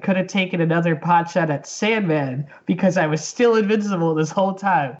wasted it. I could have taken another pot shot at Sandman because I was still invincible this whole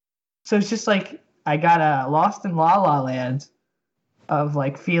time. So it's just like I got lost in La La Land of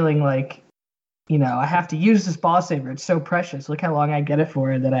like feeling like, I have to use this ball saver. It's so precious. Look how long I get it for,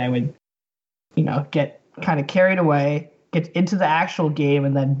 and then I would, get kind of carried away, get into the actual game,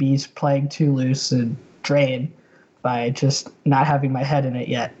 and then be playing too loose and drain by just not having my head in it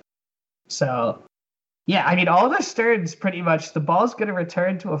yet. So yeah, I mean, all the turns, pretty much, the ball's going to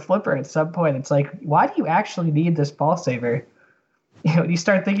return to a flipper at some point. It's like, why do you actually need this ball saver? When you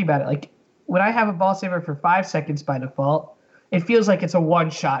start thinking about it, like, when I have a ball saver for 5 seconds by default, it feels like it's a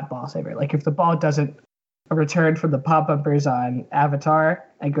one-shot ball saver. Like, if the ball doesn't return from the pop bumpers on Avatar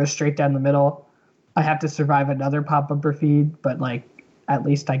and go straight down the middle, I have to survive another pop bumper feed, but, like, at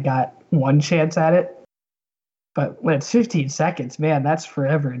least I got one chance at it. But when it's 15 seconds, man, that's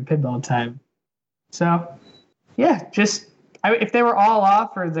forever in pinball time. So, yeah, if they were all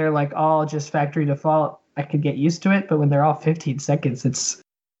off or they're like all just factory default, I could get used to it. But when they're all 15 seconds, it's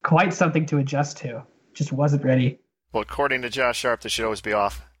quite something to adjust to. Just wasn't ready. Well, according to Josh Sharp, they should always be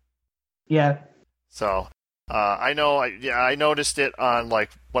off. Yeah. So, I noticed it on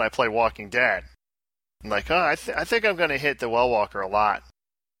like when I play Walking Dead. I'm like, I think I'm going to hit the Well Walker a lot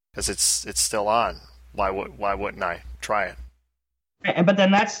because it's still on. Why wouldn't I try it? But then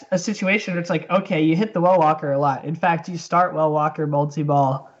that's a situation where it's like, okay, you hit the Well Walker a lot. In fact, you start Well Walker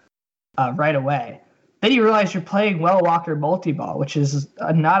multi-ball right away. Then you realize you're playing Well Walker multi-ball, which is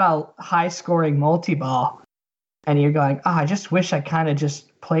not a high-scoring multi-ball. And you're going, I just wish I kind of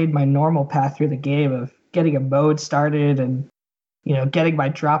just played my normal path through the game of getting a mode started and, getting my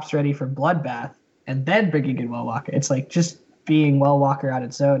drops ready for Bloodbath and then bringing in Well Walker. It's like just being Well Walker on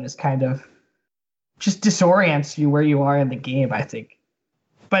its own is kind of just disorients you where you are in the game, I think.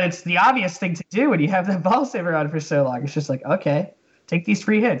 But it's the obvious thing to do when you have that ball saver on for so long. It's just like, okay, take these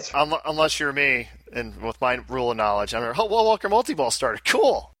free hits. Unless you're me, and with my rule of knowledge, I'm like, oh, well, Walker multi-ball started.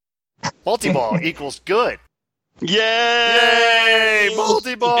 Cool. Multi-ball equals good. Yay!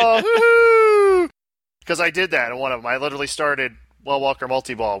 Multi-ball! Woohoo! Because I did that in one of them. I literally started Walker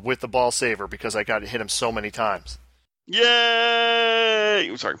multi-ball with the ball saver because I got hit him so many times. Yay!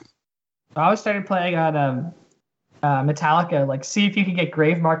 I'm sorry. I always started playing on Metallica. Like, see if you can get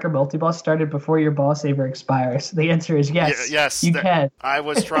Grave Marker multi-ball started before your ball saver expires. The answer is yes. Yes, you can. I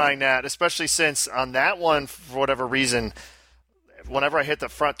was trying that, especially since on that one, for whatever reason, whenever I hit the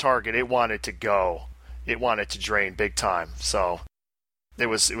front target, it wanted to go. It wanted to drain big time. So it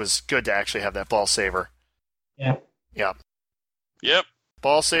was good to actually have that ball saver. Yeah. Yep. Yep.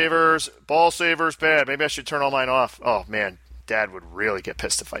 Ball savers bad. Maybe I should turn all mine off. Oh man, Dad would really get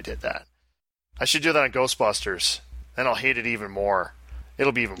pissed if I did that. I should do that on Ghostbusters. Then I'll hate it even more.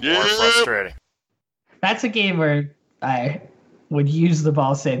 It'll be even more frustrating. That's a game where I would use the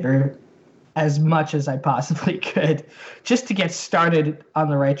ball saver as much as I possibly could just to get started on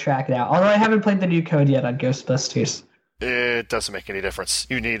the right track now. Although I haven't played the new code yet on Ghostbusters. It doesn't make any difference.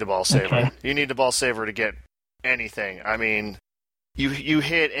 You need the ball saver. Okay. You need the ball saver to get anything. I mean, you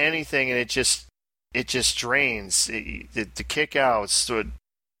hit anything and it just drains. The kickouts,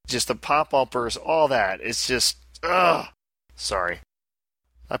 just the pop bumpers, all that. It's just sorry.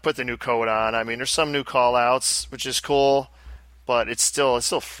 I put the new code on. I mean, there's some new call outs, which is cool, but it's still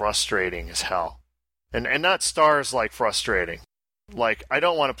frustrating as hell. And not stars like frustrating. Like, I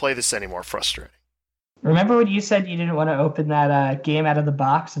don't want to play this anymore frustrating. Remember when you said you didn't want to open that game out of the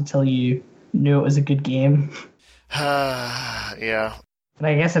box until you knew it was a good game? Yeah. And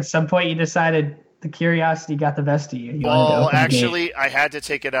I guess at some point you decided the curiosity got the best of you. Actually, I had to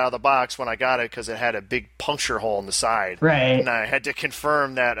take it out of the box when I got it because it had a big puncture hole in the side. Right. And I had to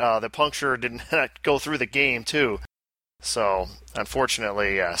confirm that the puncture did not go through the game, too. So,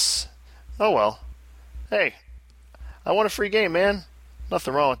 unfortunately, yes. Oh, well. Hey, I want a free game, man.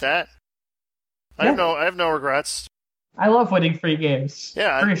 Nothing wrong with that. I have no regrets. I love winning free games.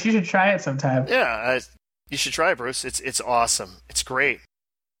 Yeah. Bruce, you should try it sometime. Yeah, you should try it, Bruce. It's awesome. It's great.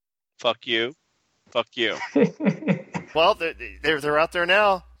 Fuck you. Well, they're out there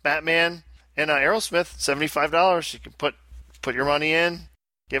now. Batman and Aerosmith, $75. You can put your money in,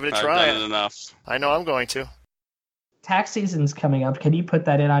 give it a try. I've done it enough. I know I'm going to. Tax season's coming up. Can you put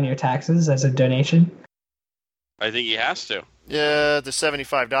that in on your taxes as a donation? I think he has to. Yeah, the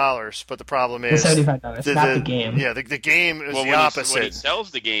 $75, but the problem is The $75, not the game. Yeah, the game is the opposite. When he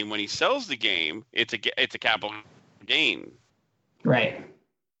sells the game, it's a capital gain. Right.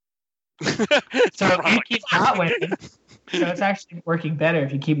 So if you keep not winning, so it's actually working better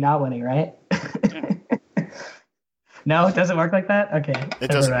if you keep not winning, right? No, it doesn't work like that? Okay.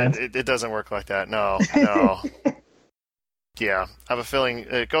 It doesn't work like that. No. Yeah, I have a feeling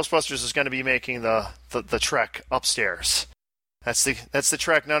Ghostbusters is going to be making the trek upstairs. That's the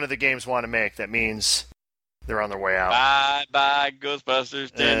trek none of the games want to make. That means they're on their way out. Bye,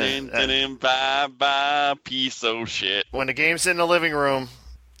 Ghostbusters. Bye, piece of shit. When the game's in the living room,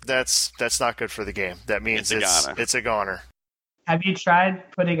 that's not good for the game. That means it's a goner. Have you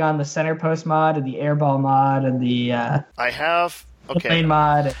tried putting on the center post mod and the airball mod and the I have. Okay. The plane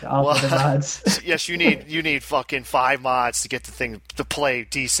mod and all the other mods? Yes, you need fucking 5 mods to get the thing to play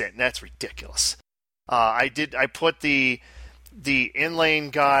decent, and that's ridiculous. I put the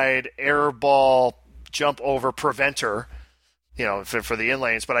inlane guide airball jump over preventer, for the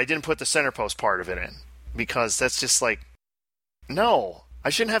inlanes, but I didn't put the center post part of it in because that's just like, no,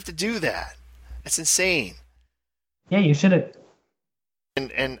 I shouldn't have to do that. That's insane. Yeah, you shouldn't.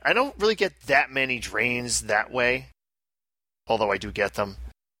 And I don't really get that many drains that way, although I do get them.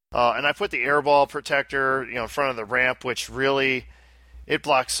 And I put the airball protector, in front of the ramp, which really, it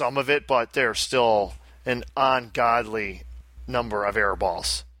blocks some of it, but there's still an ungodly number of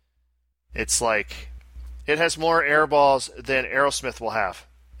airballs. It's like, it has more airballs than Aerosmith will have,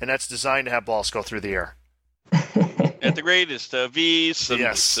 and that's designed to have balls go through the air. At the greatest of ease, some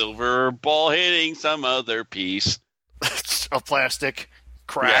silver ball hitting some other piece of plastic.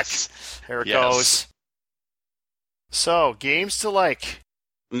 Crack. Yes. There it goes. So, games to like.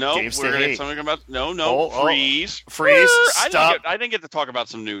 No, games we're to going to hate. something about. No, freeze. Freeze. Stop. I didn't get to talk about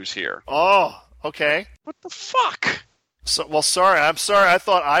some news here. Oh, okay. What the fuck? So, sorry. I'm sorry. I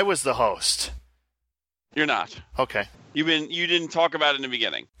thought I was the host. You're not. Okay. You didn't talk about it in the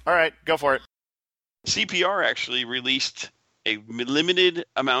beginning. All right, go for it. CPR actually released a limited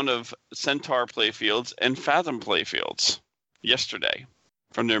amount of Centaur playfields and Fathom playfields yesterday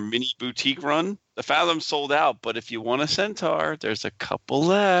from their mini boutique run. The Fathom sold out, but if you want a Centaur, there's a couple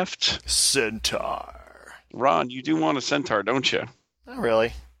left. Centaur. Ron, you do want a Centaur, don't you? Not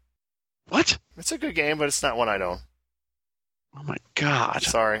really. What? It's a good game, but it's not one I own. Oh my God!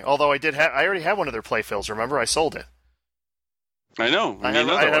 Sorry. Although I already had one of their playfields. Remember, I sold it. I know. I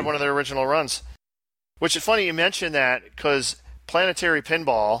had one of their original runs. Which is funny you mentioned that because Planetary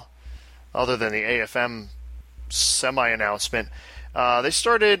Pinball, other than the AFM semi-announcement, they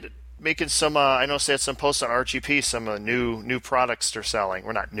started making some. I noticed they had some posts on RGP, some new products they're selling.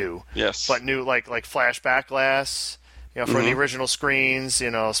 Well, not new. Yes. But new like flash backglass. For the original screens.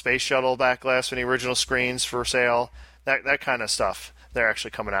 Space shuttle backglass for the original screens for sale. That kind of stuff they're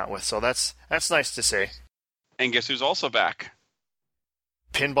actually coming out with. So that's nice to see. And guess who's also back?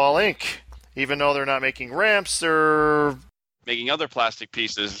 Pinball Inc. Even though they're not making ramps, they're making other plastic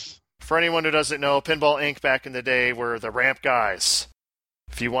pieces. For anyone who doesn't know, Pinball Inc. back in the day were the ramp guys.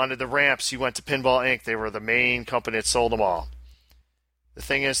 If you wanted the ramps, you went to Pinball Inc. They were the main company that sold them all. The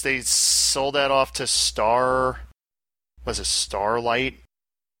thing is, they sold that off to Starlight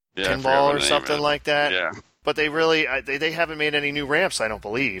Pinball or something like that. Yeah. But they really they haven't made any new ramps, I don't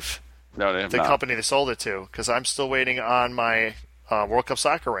believe. No, they have the not. Company they sold it to, because I'm still waiting on my World Cup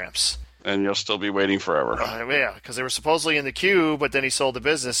soccer ramps. And you'll still be waiting forever. Yeah, because they were supposedly in the queue, but then he sold the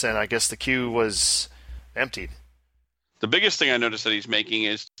business, and I guess the queue was emptied. The biggest thing I noticed that he's making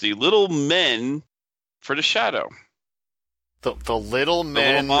is the little men for the Shadow. The little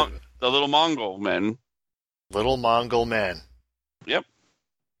men. The little Mongol men. Little Mongol men. Yep.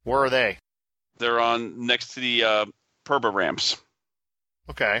 Where are they? They're on next to the Perba ramps.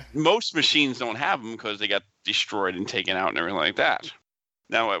 Okay. Most machines don't have them because they got destroyed and taken out and everything like that.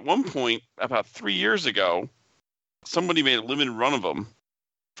 Now, at one point, about 3 years ago, somebody made a limited run of them.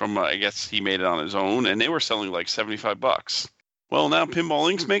 From I guess he made it on his own, and they were selling like $75. Well, now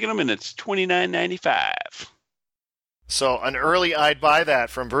Pinball Inc.'s making them, and it's $29.95. So an early I'd buy that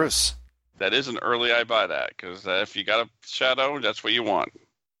from Bruce. That is an early I'd buy that, because if you got a Shadow, that's what you want.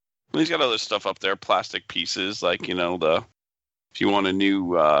 And he's got other stuff up there, plastic pieces, like, if you want a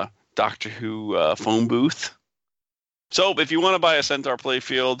new Doctor Who phone booth. So if you want to buy a Centaur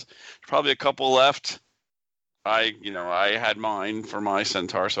playfield, there's probably a couple left. I had mine for my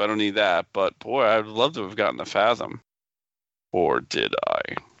Centaur, so I don't need that. But boy, I'd love to have gotten the Fathom. Or did I?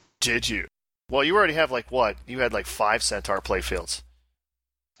 Did you? Well, you already have what? You had 5 Centaur playfields.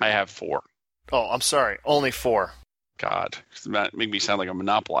 I have 4. Oh, I'm sorry. Only 4. God, that make me sound like I'm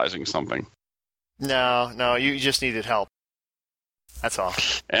monopolizing something. No, you just needed help. That's all.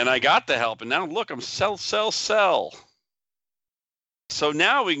 And I got the help, and now look, I'm sell. So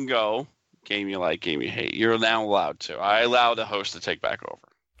now we can go. Game you like, game you hate. You're now allowed to. I allow the host to take back over.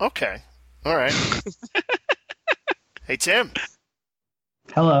 Okay. All right. Hey, Tim.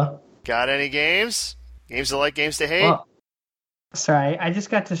 Hello. Got any games? Games to like, games to hate? Well, sorry, I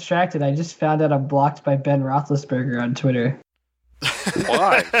just got distracted. I just found out I'm blocked by Ben Roethlisberger on Twitter.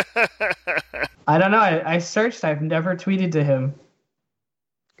 Why? I don't know. I searched. I've never tweeted to him.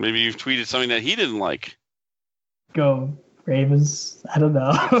 Maybe you've tweeted something that he didn't like. Go Ravens. I don't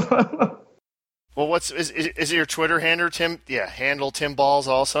know. Well, is it your Twitter handle, Tim? Yeah, handle Tim Balls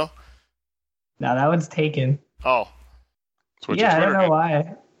also? No, that one's taken. Oh. Yeah, I don't know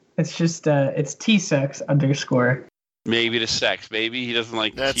why. It's just it's T-sex_. Maybe the sex. Maybe he doesn't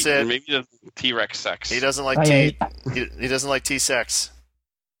like. That's it. Maybe the T-Rex sex. He doesn't like he doesn't like T-sex.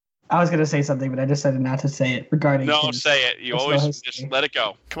 I was gonna say something, but I decided not to say it regarding. No, say it. You always just let it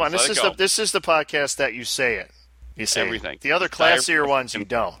go. Come on, this is the podcast that you say it. You say everything. The other classier ones you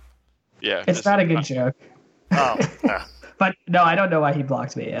don't. Yeah, it's not a good joke. Oh. But no, I don't know why he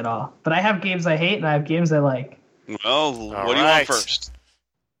blocked me at all. But I have games I hate and I have games I like. Well, what do you want first?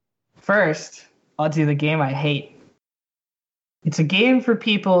 First, I'll do the game I hate. It's a game for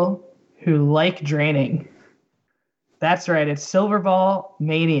people who like draining. That's right, it's Silverball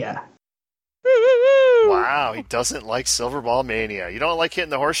Mania. Wow, he doesn't like Silverball Mania. You don't like hitting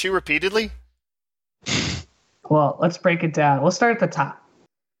the horseshoe repeatedly? Well, let's break it down. We'll start at the top.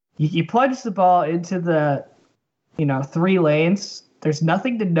 You plunge the ball into the, 3 lanes. There's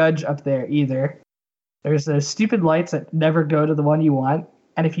nothing to nudge up there either. There's those stupid lights that never go to the one you want.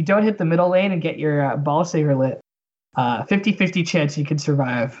 And if you don't hit the middle lane and get your ball saver lit, 50-50 chance you can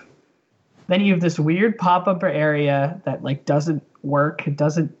survive. Then you have this weird pop-up area that doesn't work. It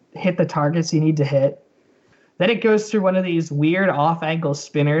doesn't hit the targets you need to hit. Then it goes through one of these weird off-angle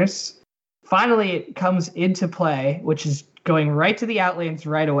spinners. Finally, it comes into play, which is going right to the outlanes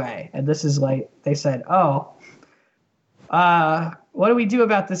right away. And this is they said, what do we do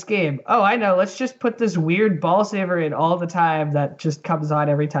about this game? Oh, I know. Let's just put this weird ball saver in all the time that just comes on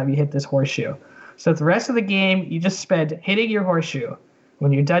every time you hit this horseshoe. So the rest of the game, you just spend hitting your horseshoe.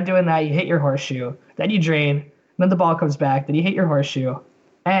 When you're done doing that, you hit your horseshoe. Then you drain. Then the ball comes back. Then you hit your horseshoe.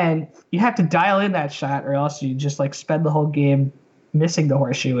 And you have to dial in that shot, or else you just like spend the whole game missing the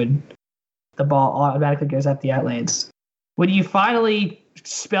horseshoe, and the ball automatically goes at the out lanes. When you finally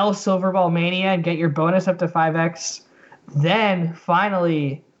spell Silver Ball Mania and get your bonus up to 5x, then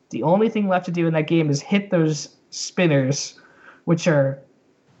finally the only thing left to do in that game is hit those spinners, which are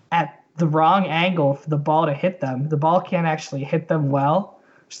at the wrong angle for the ball to hit them. The ball can't actually hit them well,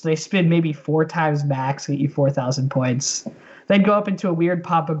 so they spin maybe 4 times max, get you 4,000 points. Then go up into a weird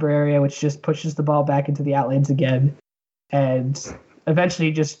pop-up area, which just pushes the ball back into the out lanes again. And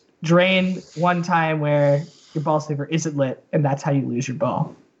eventually just drain one time where your ball saver isn't lit, and that's how you lose your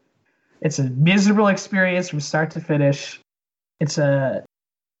ball. It's a miserable experience from start to finish. It's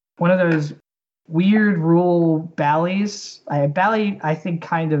one of those weird rule ballies. Bally, I think,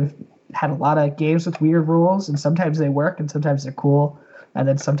 kind of had a lot of games with weird rules, and sometimes they work, and sometimes they're cool, and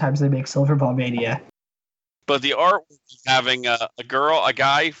then sometimes they make Silver Ball Mania. But the art of having a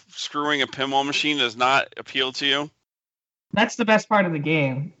guy screwing a pinball machine does not appeal to you? That's the best part of the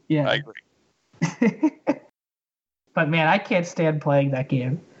game. Yeah. I agree. But man, I can't stand playing that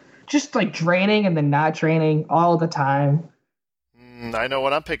game. Just like draining and then not draining all the time. I know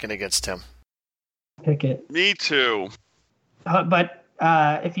what I'm picking against Tim. Pick it. Me too. But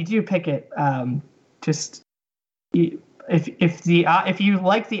if you do pick it, if you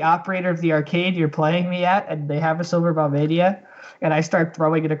like the operator of the arcade you're playing me at, and they have a Silver Ball Mania, and I start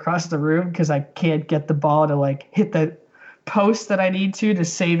throwing it across the room because I can't get the ball to like hit the post that I need to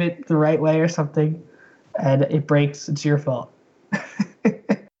save it the right way or something, and it breaks, it's your fault.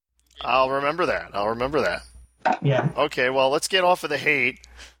 I'll remember that. Yeah. Okay, well, let's get off of the hate.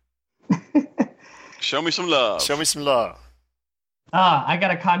 Show me some love. I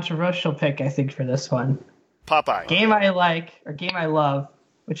got a controversial pick, I think, for this one. Popeye. Game I like, or game I love,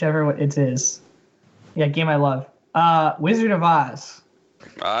 whichever it is. Yeah, game I love. Wizard of Oz.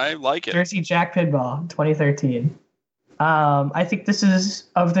 I like it. Jersey Jack Pinball, 2013. I think this is,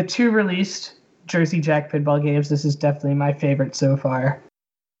 of the 2 released Jersey Jack Pinball games, this is definitely my favorite so far.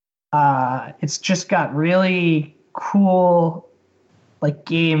 It's just got really cool, like,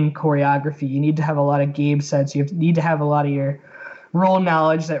 game choreography. You need to have a lot of game sense. You need to have a lot of your rule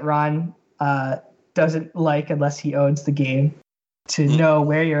knowledge that Ron doesn't like unless he owns the game, to know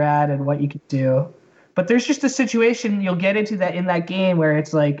where you're at and what you can do. But there's just a situation you'll get into that in that game where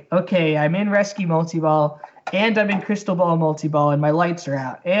it's like, okay, I'm in Rescue Multiball, and I'm in Crystal Ball Multiball, and my lights are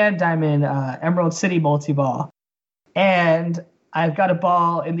out, and I'm in Emerald City Multiball, and I've got a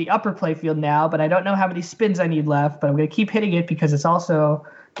ball in the upper playfield now, but I don't know how many spins I need left, but I'm going to keep hitting it because it's also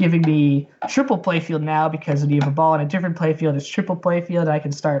giving me triple playfield now, because when you have a ball in a different playfield, it's triple playfield, and I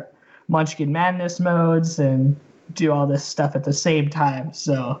can start Munchkin Madness modes and do all this stuff at the same time.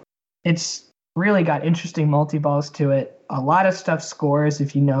 So it's really got interesting multi-balls to it. A lot of stuff scores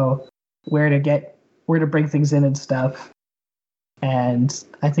if you know where to bring things in and stuff. And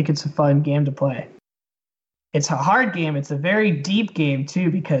I think it's a fun game to play. It's a hard game. It's a very deep game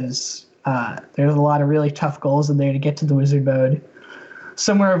too, because there's a lot of really tough goals in there to get to the wizard mode.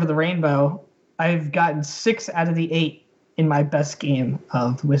 Somewhere Over the Rainbow, I've gotten 6 out of the 8 in my best game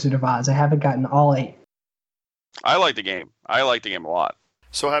of Wizard of Oz. I haven't gotten all 8. I like the game. I like the game a lot.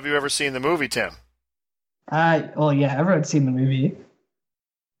 So have you ever seen the movie, Tim? Well, yeah, everyone's seen the movie.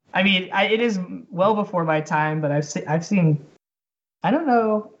 I mean, it is well before my time, but I've seen, I don't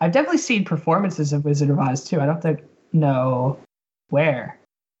know, I've definitely seen performances of Wizard of Oz too. I don't know where.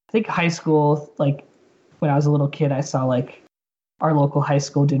 I think high school, like when I was a little kid, I saw like our local high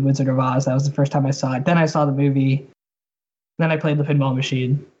school did Wizard of Oz. That was the first time I saw it. Then I saw the movie. Then I played the pinball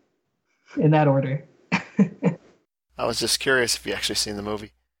machine. In that order. I was just curious if you actually seen the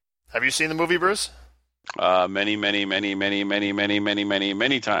movie. Have you seen the movie, Bruce? Many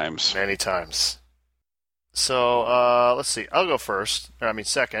times. Many times. So, let's see. I'll go first.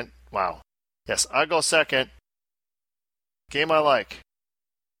 Second. Wow. Yes, I'll go second. Game I like.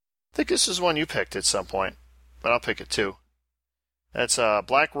 I think this is one you picked at some point, but I'll pick it too. That's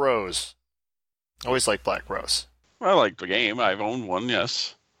Black Rose. Always like Black Rose. I like the game. I've owned one,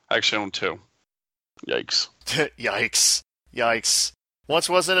 yes. I actually own 2. Yikes. Yikes. Once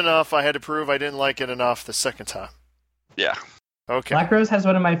wasn't enough. I had to prove I didn't like it enough the second time. Yeah. Okay. Black Rose has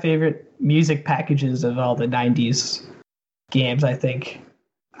one of my favorite music packages of all the 90s games, I think.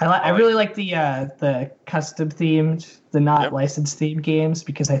 I really like the custom themed, the not licensed themed games,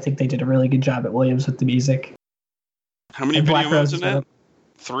 because I think they did a really good job at Williams with the music. How many video modes in that?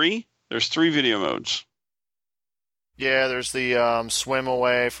 3? There's 3 video modes. Yeah, there's the swim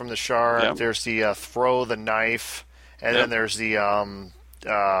away from the shark. Yep. There's the throw the knife, and Yep. then there's the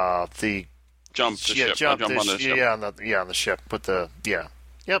Jump the ship. jump on the ship. Yeah, on the ship. Put the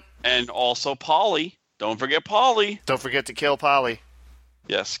Yep. And also Polly. Don't forget Polly. Don't forget to kill Polly.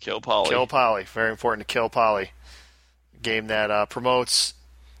 Yes, kill Polly. Kill Polly. Very important to kill Polly. Game that promotes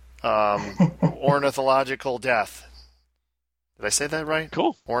ornithological death. Did I say that right?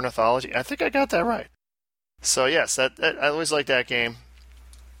 Cool. Ornithology. I think I got that right. So yes, that I always like that game.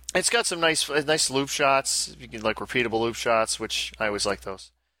 It's got some nice loop shots. You can like repeatable loop shots, which I always like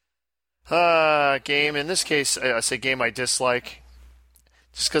those. Game in this case, I say game I dislike,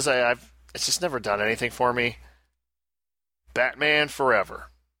 just because it's just never done anything for me. Batman Forever.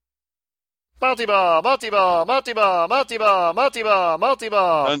 Multi-ball, multi-ball, multi-ball, multi-ball, multi-ball,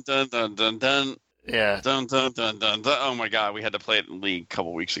 multi-ball. Dun dun dun dun dun. Yeah. Dun dun dun dun dun. Oh my God, we had to play it in League a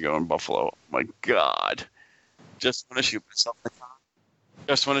couple weeks ago in Buffalo. My God. Just want to shoot myself in the cock.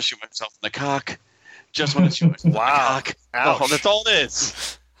 Just want to shoot myself in the cock. Just want to shoot myself in the cock. Ouch. Oh, that's all it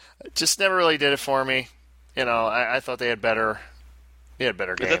is. Just never really did it for me. You know, I thought they had better games.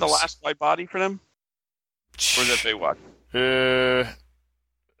 Is that the last wide body for them? Or is that Baywatch?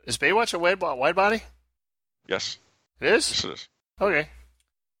 Is Baywatch a wide body? Yes. It is? Yes, it is. Okay.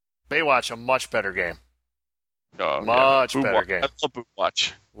 Baywatch, a much better game. Oh, Much yeah. better game. I love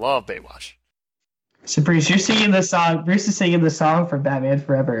Baywatch. Love Baywatch. So Bruce, you're singing the song. Bruce is singing the song for Batman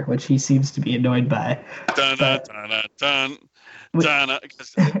Forever, which he seems to be annoyed by. Dun dun dun dun dun.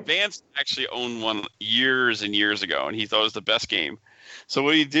 Because Vance actually owned one years and years ago, and he thought it was the best game. So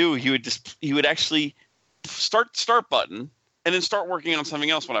what he'd do, he would actually start button and then start working on something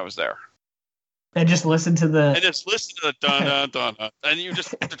else when I was there. And just listen to the. And just listen to the dun dun dun dun. And you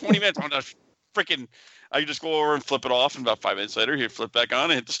just after 20 minutes, I'm gonna freaking. I just go over and flip it off, and about 5 minutes later, he'd flip back on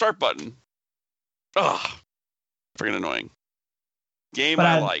and hit the start button. Ugh, freaking annoying. Game But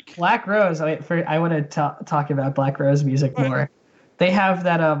I like. Black Rose. I want to talk about Black Rose music more. They have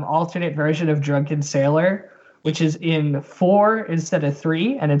that alternate version of Drunken Sailor, which is in 4 instead of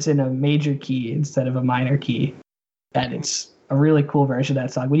 3, and it's in a major key instead of a minor key. And it's a really cool version of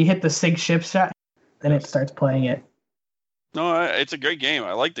that song. When you hit the sink ship shot, then it starts playing it. No, it's a great game.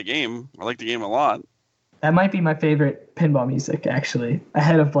 I like the game. I like the game a lot. That might be my favorite pinball music, actually,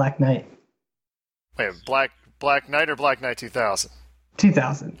 ahead of Black Knight. Wait, Black Knight or Black Knight 2000?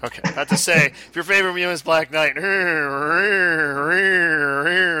 2000. Okay, I have to say, if your favorite music is Black Knight, I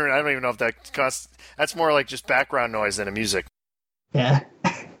don't even know if that's more like just background noise than a music. Yeah.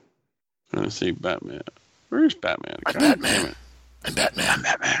 Let's see, Batman. Where's Batman? I'm God Batman. damn it. I'm Batman. I'm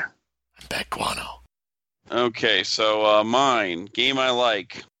Batman. I'm Batguano. Okay, so mine game I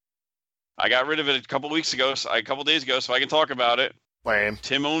like. I got rid of it a couple days ago, so I can talk about it. Lame.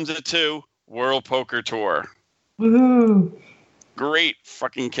 Tim owns it too. World Poker Tour. Woohoo! Great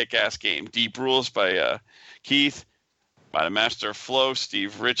fucking kick-ass game. Deep Rules by Keith, by the Master of Flow,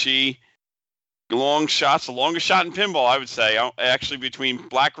 Steve Ritchie. Long shots, the longest shot in pinball, I would say. Actually, between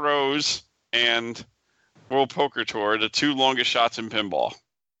Black Rose and World Poker Tour, the two longest shots in pinball.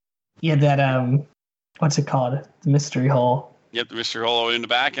 Yeah, that what's it called? The mystery hole. Yep, the mystery hole in the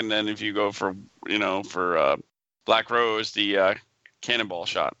back, and then if you go for Black Rose, the cannonball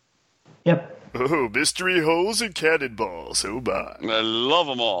shot. Yep. Oh, mystery holes and cannonballs. Oh, my. I love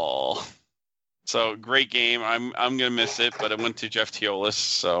them all. So great game. I'm gonna miss it, but it went to Jeff Teolis,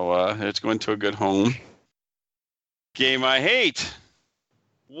 so it's going to a good home. Game I hate.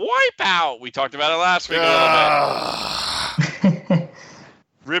 Wipeout. We talked about it last week a little bit.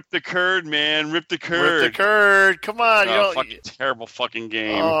 Rip the curd, man. Rip the curd. Rip the curd. Come on. You don't. Fucking terrible fucking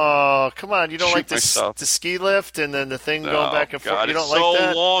game. Oh, come on. You don't Shoot like the ski lift and then the thing going back and forth? You don't it's like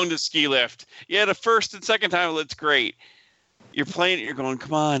that? so long, the ski lift. Yeah, the first and second time, it's great. You're playing it, you're going,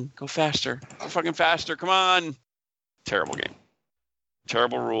 come on, go faster. Go fucking faster, come on. Terrible game.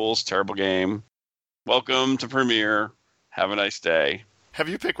 Terrible rules, terrible game. Welcome to Premiere. Have a nice day. Have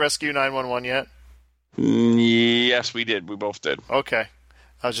you picked Rescue 911 yet? Yes, we did. We both did. Okay.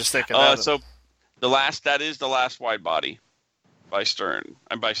 I was just thinking that. So that is the last wide body by Stern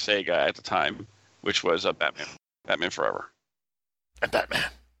and by Sega at the time, which was Batman. Batman Forever. And Batman.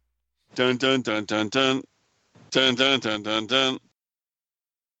 Dun dun dun dun dun. Dun dun dun dun dun.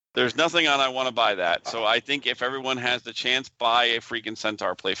 There's nothing on I want to buy that. So I think if everyone has the chance, buy a freaking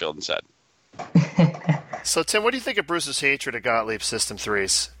Centaur playfield instead. So Tim, what do you think of Bruce's hatred of Gottlieb System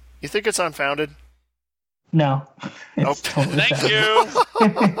 3s? You think it's unfounded? No. Nope. Totally Thank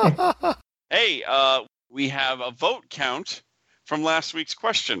found. you. Hey, we have a vote count from last week's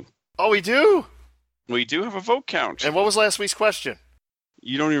question. Oh, we do? We do have a vote count. And what was last week's question?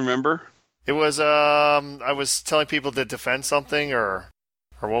 You don't even remember? It was I was telling people to defend something, or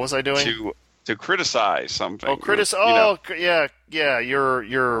what was I doing? To criticize something. Oh, yeah,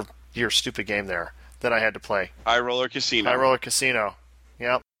 your stupid game there that I had to play. High Roller Casino. High Roller Casino.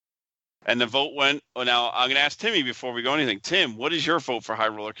 Yep. And the vote went. Well, now I'm going to ask Timmy before we go anything. Tim, what is your vote for High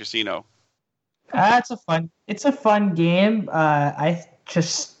Roller Casino? It's a fun game. I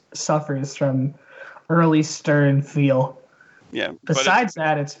just suffers from early stern feel. Yeah. Besides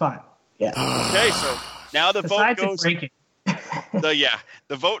that, it's fun. Yeah. Okay, so now the vote goes. Breaking.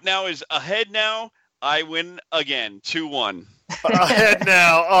 The vote now is ahead. Now I win again, 2-1. Ahead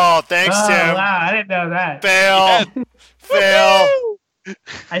now. Oh, thanks, Tim. Wow, I didn't know that. Fail.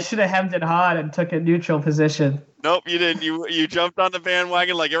 I should have hemmed it hard and took a neutral position. Nope, you didn't. You jumped on the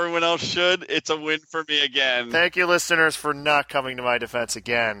bandwagon like everyone else should. It's a win for me again. Thank you, listeners, for not coming to my defense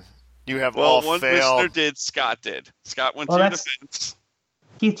again. You have all failed. One listener did. Scott did. Scott went to your defense.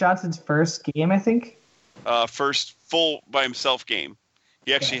 Keith Johnson's first game, I think. First full by himself game.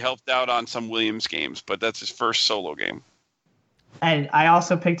 He actually helped out on some Williams games, but that's his first solo game. And I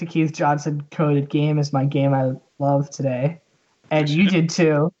also picked a Keith Johnson coded game as my game I love today. And you did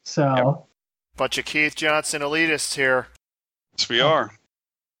too, so... Yep. Bunch of Keith Johnson elitists here. Yes, we are.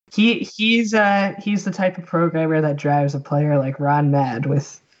 He's the type of programmer that drives a player like Ron mad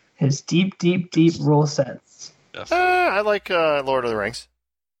with his deep rule sets. Yes. I like Lord of the Rings.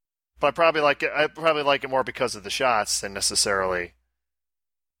 But I probably like it more because of the shots than necessarily...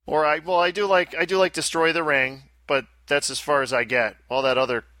 I do like Destroy the Ring, but that's as far as I get. All that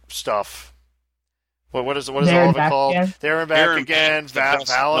other stuff. What is all of it called? Again? There and Back Again,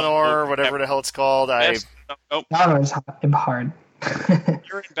 Valinor, whatever the hell it's called. Valinor is hard.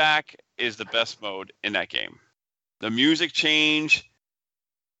 There and Back is the best mode in that game. The music change,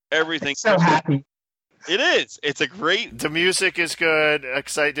 everything. So happy. It is. It's a great. The music is good.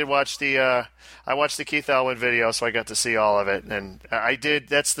 Because I did watch I watched the Keith Elwin video, so I got to see all of it, and I did.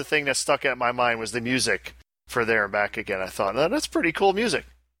 That's the thing that stuck out in my mind was the music for There and Back Again. I thought, that's pretty cool music.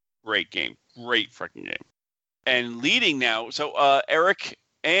 Great game. Great freaking game. And leading now, so Eric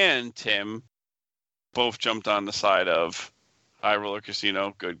and Tim both jumped on the side of High Roller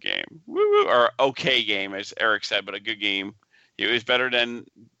Casino. Good game. Woo-woo, or okay game, as Eric said, but a good game. It was better than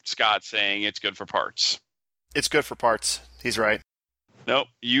Scott saying it's good for parts. It's good for parts. He's right. Nope,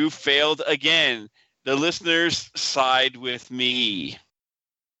 you failed again. The listeners side with me.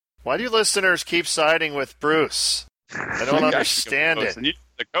 Why do you listeners keep siding with Bruce? I don't understand it. And you're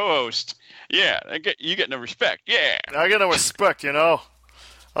the co-host. Yeah, you get no respect. Yeah. I get no respect, I'll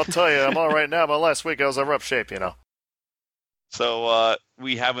tell you, I'm all right now, but last week I was in rough shape, So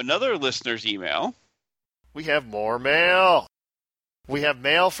we have another listener's email. We have more mail. We have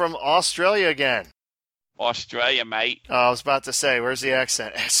mail from Australia again. Australia, mate. Oh, I was about to say, where's the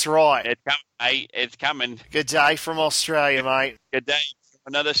accent? That's right. It's coming, mate. It's coming. Good day from Australia, mate. Good day.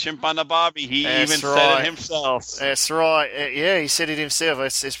 Another shrimp on the barbie. He That's even right. said it himself. That's right. Yeah, he said it himself.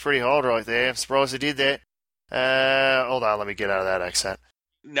 It's pretty hard right there. I'm surprised he did that. Hold on, let me get out of that accent.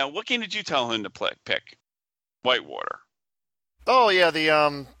 Now, what game did you tell him to pick? Whitewater. Oh yeah, he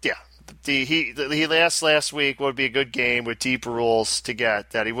asked last week what would be a good game with deep rules to get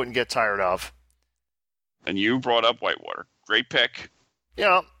that he wouldn't get tired of. And you brought up Whitewater. Great pick.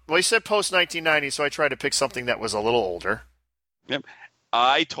 Yeah, well, he said post 1990, so I tried to pick something that was a little older. Yep.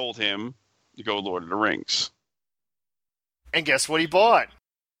 I told him to go Lord of the Rings. And guess what he bought?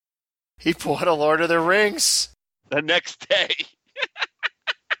 He bought a Lord of the Rings. The next day.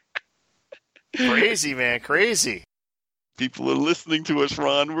 Crazy, man, crazy. People are listening to us,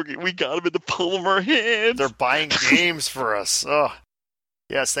 Ron. We got them in the palm of our hands. They're buying games for us. Oh,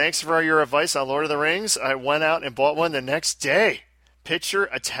 yes, thanks for your advice on Lord of the Rings. I went out and bought one the next day. Picture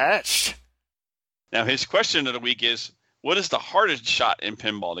attached. Now, his question of the week is, what is the hardest shot in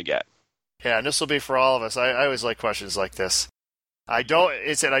pinball to get? Yeah, and this will be for all of us. I always like questions like this.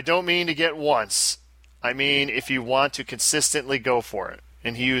 It said, I don't mean to get once. I mean if you want to consistently go for it.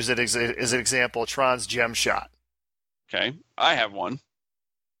 And he used it as an example, Tron's gem shot. Okay, I have one.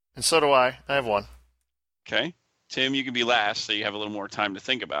 And so do I. I have one. Okay. Tim, you can be last, so you have a little more time to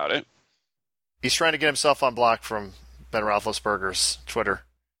think about it. He's trying to get himself unblocked from Ben Roethlisberger's Twitter.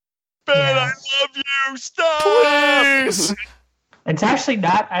 Ben, I love you! Stop! Please! It's actually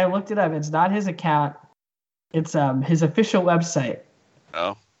not. I looked it up. It's not his account. It's his official website.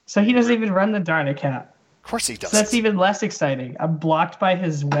 Oh. So he doesn't even run the darn account. Of course he does. So that's even less exciting. I'm blocked by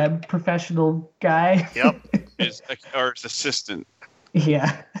his web professional guy. Yep. His assistant.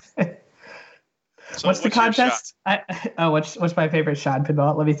 Yeah. So what's the contest? What's my favorite shot in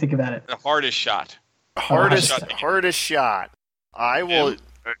pinball? Let me think about it. The hardest shot. Hardest shot. I will.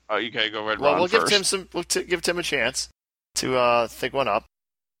 Okay, go ahead, Well, Ron, we'll give first. give Tim a chance to think one up.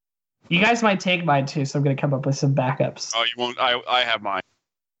 You guys might take mine too, so I'm going to come up with some backups. Oh, you won't. I have mine.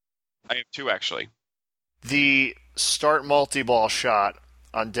 I have two, actually. The start multi-ball shot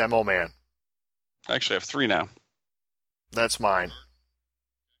on Demo Man. I actually have three now. That's mine.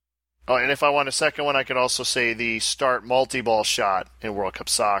 Oh, and if I want a second one, I could also say the start multi-ball shot in World Cup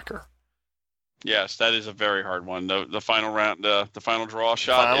Soccer. Yes, that is a very hard one. The final round, the final draw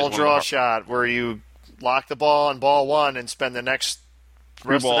shot. Final is draw shot where you lock the ball on ball one and spend the next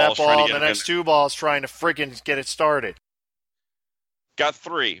rest of that ball and the next two balls trying to friggin' get it started. Got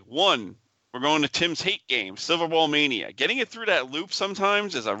three. One, we're going to Tim's hate game, Silver Ball Mania. Getting it through that loop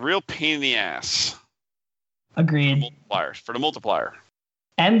sometimes is a real pain in the ass. Agreed. For the multiplier.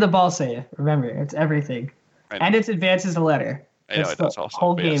 And the ball save. Remember, it's everything. And it's advances the letter. I know, The that's also.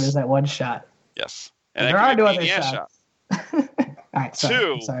 whole game yes. is that one shot. Yes. And that there could are be no a other pain in the ass shots. shot. All right, sorry.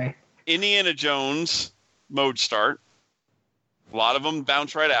 Two. I'm sorry. Indiana Jones mode start. A lot of them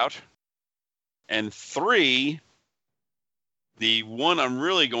bounce right out. And three, the one I'm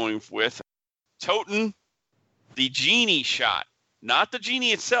really going with, Toten, the genie shot. Not the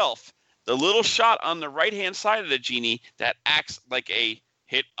genie itself. The little shot on the right-hand side of the genie that acts like a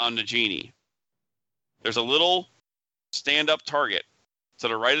hit on the genie. There's a little stand-up target to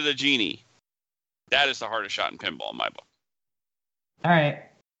the right of the genie. That is the hardest shot in pinball in my book. All right.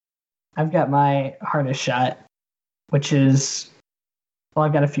 I've got my hardest shot, which is, well,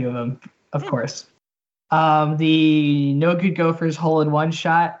 I've got a few of them, of course. The No Good Gophers hole-in-one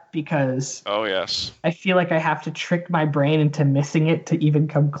shot, because Oh, yes. I feel like I have to trick my brain into missing it to even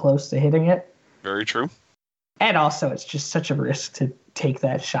come close to hitting it. Very true. And also, it's just such a risk to take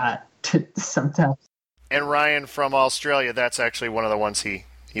that shot sometimes. And Ryan from Australia, that's actually one of the ones he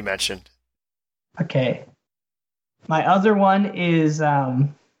mentioned. Okay. My other one is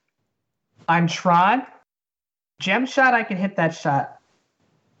on Tron. Gem shot, I can hit that shot.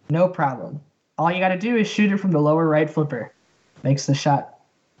 No problem. All you got to do is shoot it from the lower right flipper. Makes the shot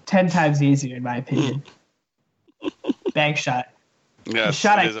 10 times easier, in my opinion. Bank shot. Yes, The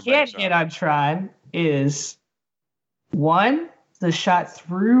shot it I is a can't big shot. hit on Tron is, one, the shot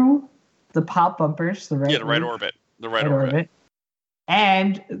through the pop bumpers, the right, Yeah, the right loop, orbit. The right orbit.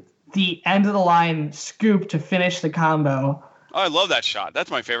 and the end of the line scoop to finish the combo. Oh, I love that shot.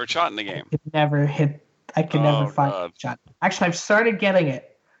 That's my favorite shot in the game. I could never find that shot. Actually, I've started getting it.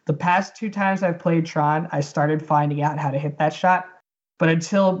 The past 2 times I've played Tron, I started finding out how to hit that shot. But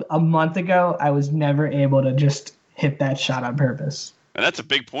until a month ago, I was never able to just hit that shot on purpose. And that's a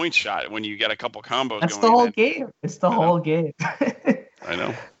big point shot when you get a couple combos That's going. the whole in. game. It's the whole game. I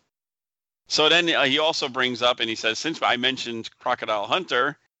know. So then he also brings up, and he says, since I mentioned Crocodile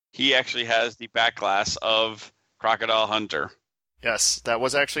Hunter, he actually has the back glass of Crocodile Hunter. Yes, that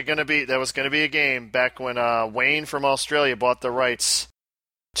was actually going to be a game back when Wayne from Australia bought the rights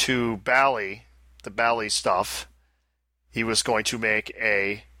to Bally, the Bally stuff. He was going to make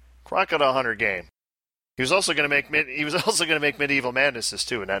a Crocodile Hunter game. He was also going to make Medieval Madnesses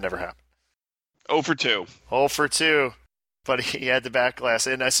too, and that never happened. 0 for 2. 0 for 2, but he had the back glass,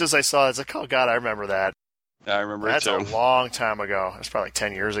 and as soon as I saw it, I was like, oh god, I remember that. I remember That's it a too. long time ago. That's probably like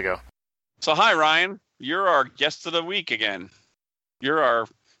 10 years ago. So hi, Ryan. You're our guest of the week again. You're our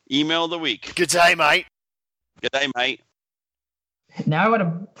email of the week. Good day, mate. Good day, mate. Now I want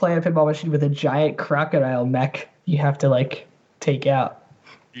to play a pinball machine with a giant crocodile mech you have to, take out.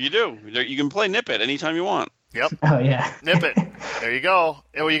 You do. You can play Nip It anytime you want. Yep. Oh, yeah. Nip it. There you go.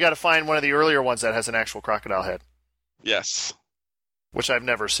 Well, you got to find one of the earlier ones that has an actual crocodile head, Yes. which I've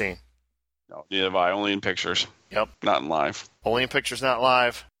never seen. No, neither have I. Only in pictures. Yep. Not in live. Only in pictures, not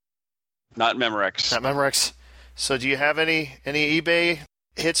live. Not Memorex. Not Memorex. So do you have any eBay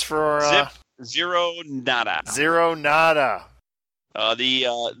hits for Zip. Zero nada. Zero nada?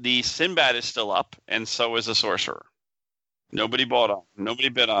 The Sinbad is still up, and so is the Sorcerer. Nobody bought on. Nobody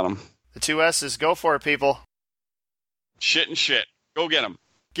bid on them. The 2 S's. Go for it, people. Shit and shit. Go get them.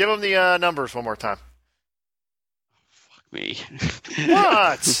 Give them the numbers one more time. Fuck me.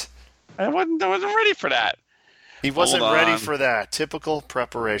 What? I wasn't ready for that. He wasn't Hold ready on. for that. Typical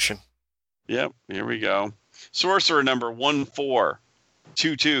preparation. Yep, here we go. Sorcerer number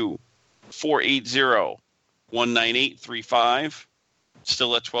 1422480198835.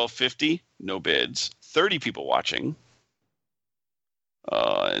 Still at $12.50. No bids. 30 people watching.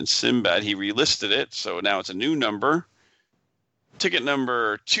 And Sinbad, he relisted it, so now it's a new number. Ticket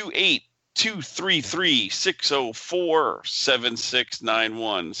number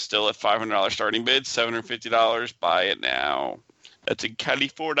 2823360476691. Still at $500 starting bid. $750. Buy it now. That's in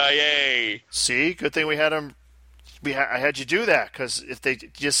California. See? Good thing we had him I had you do that because if they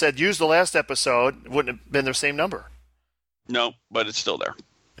just said use the last episode, it wouldn't have been the same number. No, but it's still there.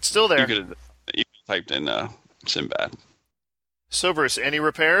 It's still there. You could have typed in Sinbad. So, Bruce, any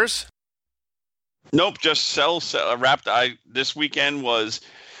repairs? Nope, just sell wrapped. This weekend was,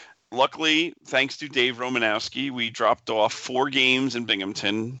 luckily, thanks to Dave Romanowski, we dropped off 4 games in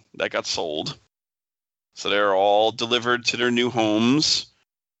Binghamton that got sold. So they're all delivered to their new homes.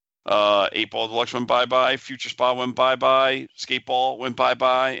 8-Ball Deluxe went bye-bye, Future Spa went bye-bye, Skateball went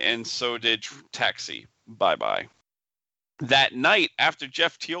bye-bye, and so did Taxi bye-bye. That night, after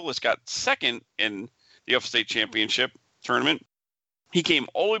Jeff Teolis got second in the Upstate Championship tournament, he came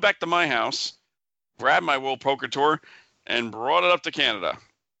all the way back to my house, grabbed my World Poker Tour, and brought it up to Canada.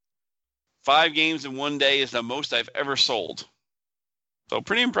 5 games in one day is the most I've ever sold. So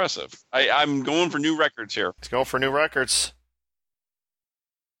pretty impressive. I'm going for new records here. Let's go for new records.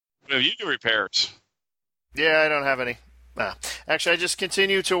 What have you do repairs? Yeah, I don't have any. Actually, I just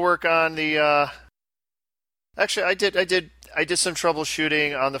continue to work on the. Actually, I did some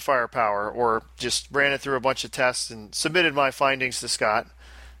troubleshooting on the firepower, or just ran it through a bunch of tests and submitted my findings to Scott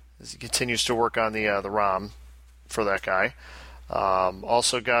as he continues to work on the ROM for that guy.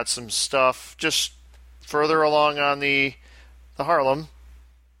 Also got some stuff just further along on the Harlem.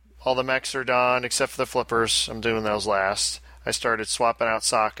 All the mechs are done except for the flippers. I'm doing those last. I started swapping out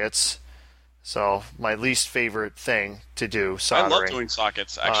sockets. So my least favorite thing to do, soldering. I love doing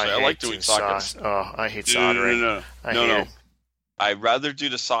sockets, actually. I like doing sockets. I hate soldering. No. I'd rather do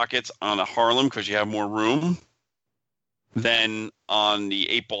the sockets on a Harlem because you have more room than on the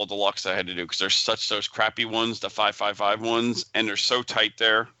 8-Ball Deluxe I had to do because there's such those crappy ones, the 555 ones, and they're so tight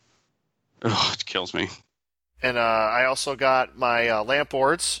there. Ugh, it kills me. And I also got my lamp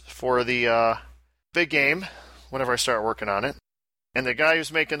boards for the big game whenever I start working on it. And the guy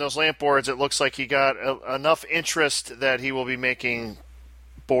who's making those lamp boards, it looks like he got enough interest that he will be making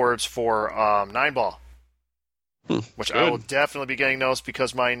boards for 9-ball. Which good. I will definitely be getting those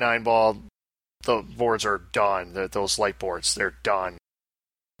because my 9-ball, the boards are done. Those light boards, they're done.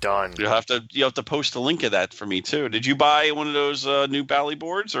 Done. You have to post a link of that for me, too. Did you buy one of those new Bally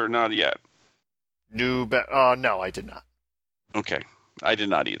boards or not yet? No, I did not. Okay. I did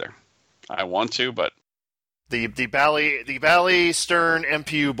not either. I want to, but... The Bally Stern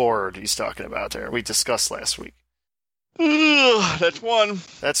MPU board he's talking about there. We discussed last week. That's one.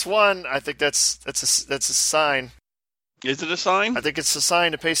 That's one. I think that's a sign. Is it a sign? I think it's a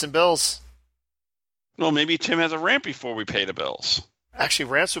sign to pay some bills. Well, maybe Tim has a rant before we pay the bills. Actually,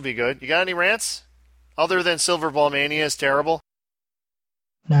 rants would be good. You got any rants? Other than Silver Ball Mania is terrible?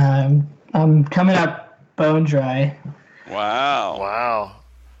 Nah, I'm coming up bone dry. Wow.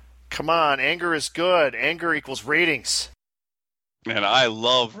 Come on, anger is good. Anger equals ratings. Man, I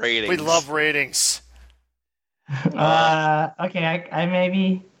love ratings. We love ratings. Okay,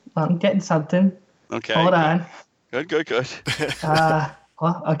 I'm getting something. Okay. Hold on. Good.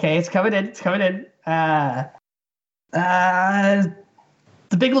 Well, okay, it's coming in. The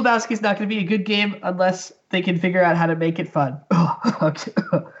Big Lebowski's not going to be a good game unless they can figure out how to make it fun. Okay.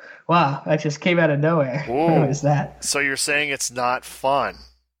 Wow, that just came out of nowhere. What was that? So you're saying it's not fun?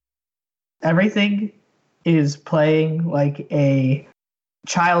 Everything is playing like a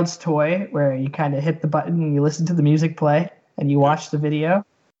child's toy where you kind of hit the button and you listen to the music play and you watch the video.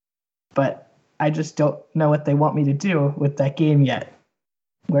 But I just don't know what they want me to do with that game yet.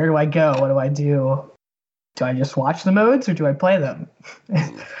 Where do I go? What do I do? Do I just watch the modes or do I play them?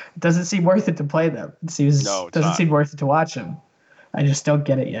 It doesn't seem worth it to play them. It doesn't seem worth it to watch them. I just don't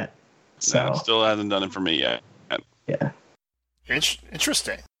get it yet. So no, it still hasn't done it for me yet. Yeah.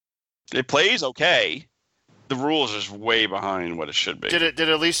 Interesting. It plays okay. The rules is way behind what it should be. Did it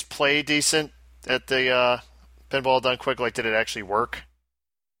at least play decent at the Pinball Done Quick? Like, did it actually work?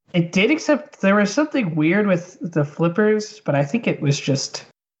 It did, except there was something weird with the flippers, but I think it was just...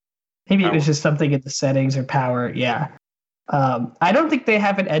 Maybe it was just something in the settings or power, yeah. I don't think they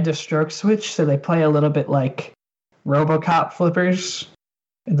have an end-of-stroke switch, so they play a little bit like RoboCop flippers.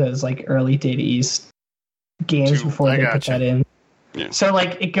 Those, like, early Data East games before they put that in. Yeah. So,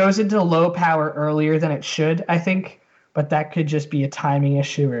 like, it goes into low power earlier than it should, I think. But that could just be a timing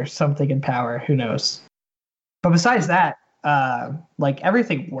issue or something in power. Who knows? But besides that, like,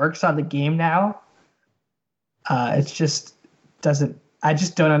 everything works on the game now. It just doesn't... I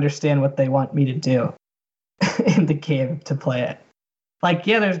just don't understand what they want me to do in the game to play it. Like,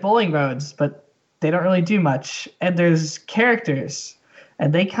 yeah, there's bowling modes, but they don't really do much. And there's characters,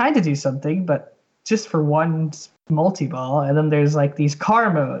 and they kind of do something, but just for one multi-ball. And then there's, like, these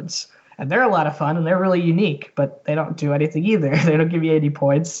car modes, and they're a lot of fun, and they're really unique, but they don't do anything either. They don't give you any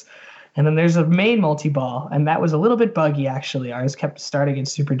points. And then there's a main multi-ball, and that was a little bit buggy, actually. Ours kept starting in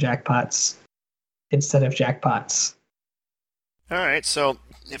super jackpots instead of jackpots. All right, so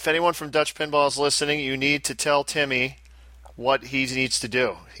if anyone from Dutch Pinball is listening, you need to tell Timmy what he needs to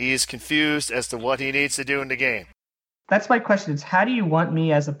do. He is confused as to what he needs to do in the game. That's my question. Is how do you want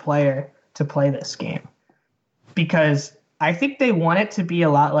me as a player to play this game? Because I think they want it to be a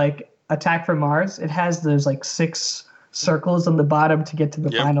lot like Attack from Mars. It has those like 6 circles on the bottom to get to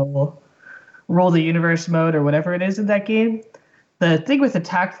the final rule the universe mode or whatever it is in that game. The thing with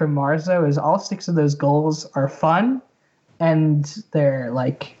Attack from Mars, though, is all 6 of those goals are fun, and they're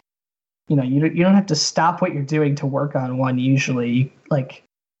like, you don't have to stop what you're doing to work on one usually. Like,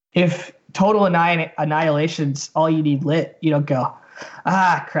 if total annihilation's all you need lit, you don't go,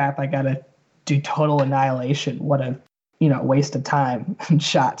 crap, I gotta do total annihilation. What a waste of time and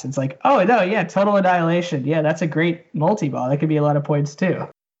shots. It's like, oh no, yeah, total annihilation. Yeah, that's a great multi-ball. That could be a lot of points too.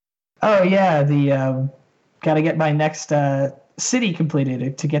 Oh yeah, the gotta get my next city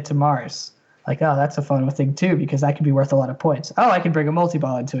completed to get to Mars. Like, oh, that's a fun thing too, because that could be worth a lot of points. Oh, I can bring a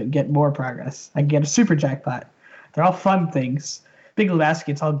multi-ball into it and get more progress. I can get a super jackpot. They're all fun things. Big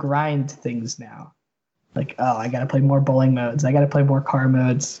Lebowski, all grind things now. Like, oh, I gotta play more bowling modes. I gotta play more car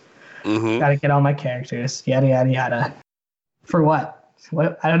modes. Gotta get all my characters. Yada, yada, yada. For what?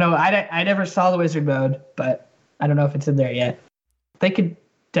 I don't know. I never saw the wizard mode, but I don't know if it's in there yet. They could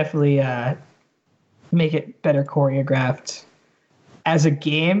definitely make it better choreographed. As a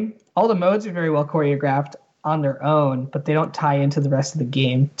game, all the modes are very well choreographed on their own, but they don't tie into the rest of the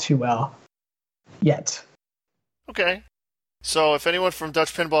game too well yet. Okay. So if anyone from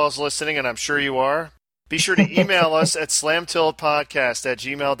Dutch Pinball is listening, and I'm sure you are, be sure to email us at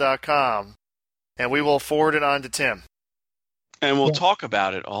slamtiltpodcast@gmail.com, and we will forward it on to Tim. And we'll talk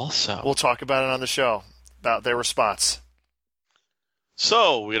about it also. We'll talk about it on the show, about their response.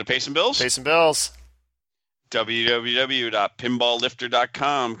 So, we got to pay some bills? Pay some bills.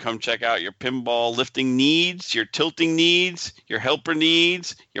 www.pinballlifter.com. Come check out your pinball lifting needs, your tilting needs, your helper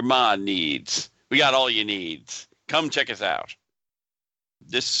needs, your mod needs. We got all your needs. Come check us out.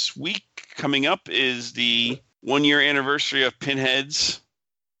 This week coming up is the 1-year anniversary of Pinheads.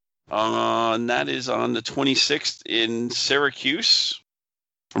 And that is on the 26th in Syracuse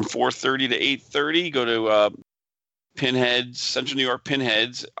from 4:30 to 8:30. Go to Pinheads, Central New York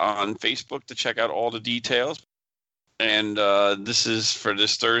Pinheads on Facebook to check out all the details. And this is for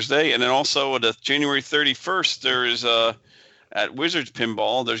this Thursday. And then also on January 31st, there is at Wizards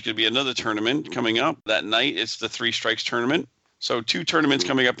Pinball, there's going to be another tournament coming up that night. It's the 3 Strikes tournament. So 2 tournaments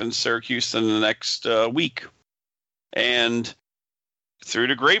coming up in Syracuse in the next week. And through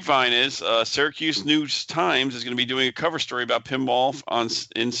the grapevine is Syracuse News Times is going to be doing a cover story about pinball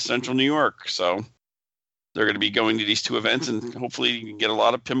in Central New York. So they're going to be going to these 2 events, and hopefully you can get a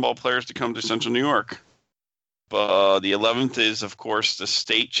lot of pinball players to come to Central New York. The 11th is, of course, the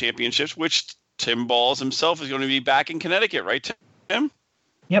state championships, which Tim Balls himself is going to be back in Connecticut, right, Tim?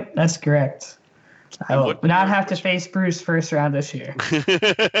 Yep, that's correct. I will not have to face Bruce first round this year.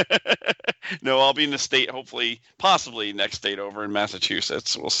 No, I'll be in the state, hopefully, possibly next state over in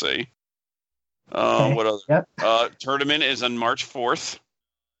Massachusetts. We'll see. Okay. What other? Yep. Tournament is on March 4th.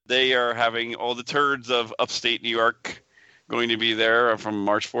 They are having all the turds of upstate New York going to be there from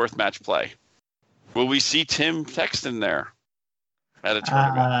March 4th match play. Will we see Tim Sexton there at a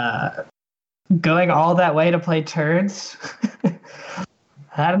tournament? Going all that way to play turds?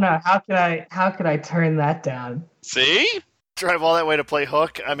 I don't know. How could I turn that down? See? Drive all that way to play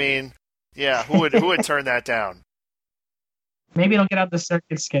Hook? I mean, yeah, who would turn that down? Maybe it'll get on the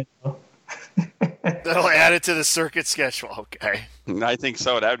circuit schedule. That'll add it to the circuit schedule. Okay. I think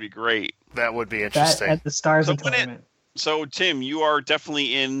so. That would be great. That would be interesting. At the Stars tournament. So, Tim, you are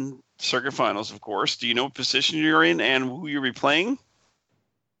definitely in circuit finals, of course. Do you know what position you're in and who you'll be playing?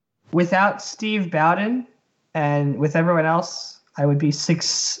 Without Steve Bowden and with everyone else, I would be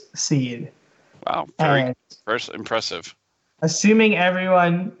 6th seed. Wow, very impressive. Assuming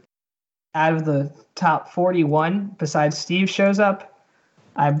everyone out of the top 41 besides Steve shows up,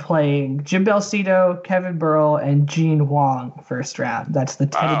 I'm playing Jim Belcito, Kevin Burrell, and Gene Huang first round. That's the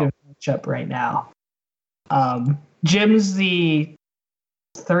tentative matchup right now. Jim's the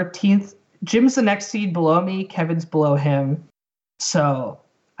 13th. Jim's the next seed below me. Kevin's below him. So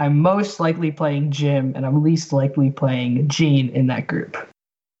I'm most likely playing Jim, and I'm least likely playing Gene in that group.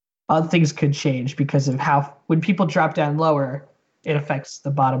 Other things could change because of how, when people drop down lower, it affects the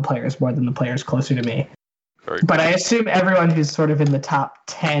bottom players more than the players closer to me. But I assume everyone who's sort of in the top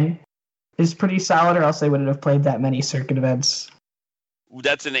 10 is pretty solid, or else they wouldn't have played that many circuit events.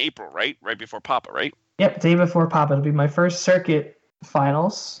 That's in April, right? Right before Papa, right? Yep, day before Papa. It'll be my first circuit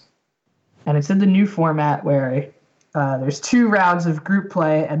finals. and it's in the new format where there's 2 rounds of group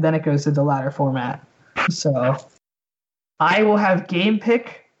play, and then it goes to the ladder format. So I will have game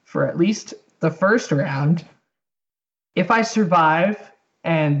pick for at least the first round. If I survive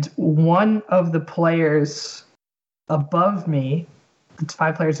and one of the players above me, the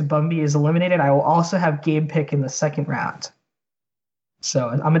 5 players above me, is eliminated, I will also have game pick in the second round. So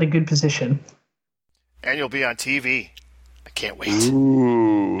I'm in a good position. And you'll be on TV. I can't wait.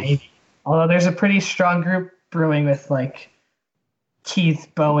 Ooh. Maybe. Although there's a pretty strong group brewing with like Keith,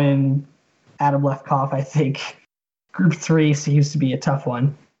 Bowen, Adam Lefkoff, I think. Group 3 seems to be a tough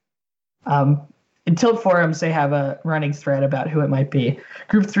one. In Tilt forums, they have a running thread about who it might be.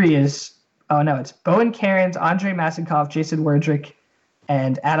 Group 3 is, it's Bowen Cairns, Andre Masenkov, Jason Werdrick,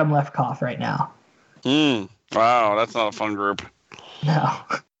 and Adam Lefkoff right now. Wow, that's not a fun group. No.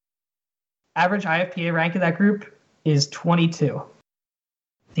 Average IFPA rank in that group is 22.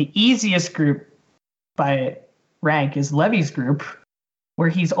 The easiest group by rank is Levy's group, where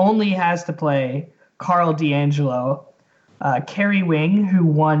he's only has to play Carl D'Angelo, Kerry Wing, who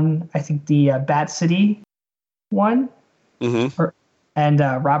won, I think, the Bat City one, and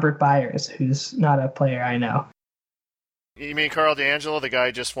Robert Byers, who's not a player I know. You mean Carl D'Angelo, the guy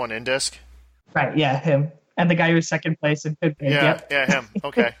who just won Indisc? Right, yeah, him. And the guy who was second place in Pittsburgh. Yeah, him.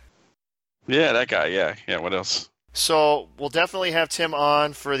 Okay. Yeah, that guy. Yeah. What else? So we'll definitely have Tim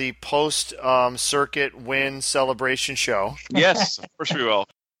on for the post-circuit win celebration show. Yes, of course we will.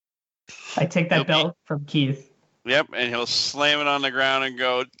 I take that belt from Keith. Yep, and he'll slam it on the ground and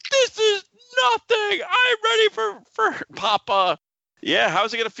go, "This is nothing. I'm ready for Papa." Yeah,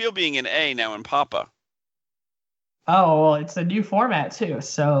 how's it going to feel being an A now in Papa? Oh, well, it's a new format, too,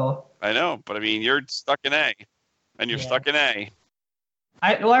 so... I know, but I mean, you're stuck in A, and you're stuck in A.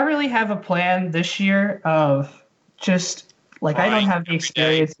 I really have a plan this year of just, like, I don't have the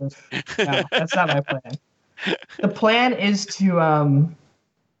experience of... No, that's not my plan. The plan is to,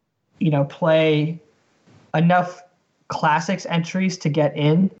 play enough classics entries to get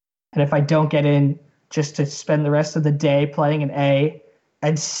in, and if I don't get in, just to spend the rest of the day playing an A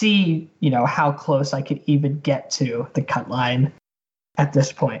and see, how close I could even get to the cut line at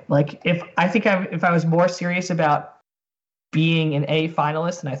this point. Like, if I was more serious about being an A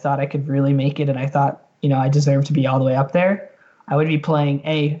finalist and I thought I could really make it and I thought, I deserved to be all the way up there, I would be playing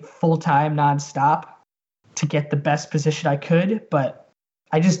A full-time, nonstop to get the best position I could, but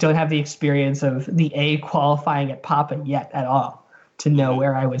I just don't have the experience of the A qualifying at Papa yet at all to know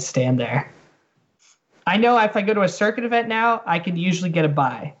where I would stand there. I know if I go to a circuit event now, I could usually get a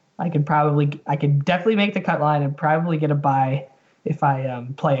bye. I could definitely make the cut line and probably get a bye if I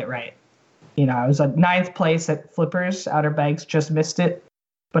play it right. I was at 9th place at Flippers, Outer Banks, just missed it.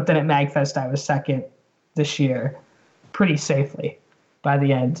 But then at MagFest, I was second this year pretty safely by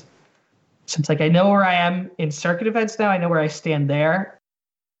the end. So it's like I know where I am in circuit events now. I know where I stand there.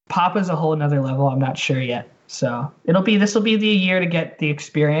 Papa's a whole another level. I'm not sure yet. So this will be the year to get the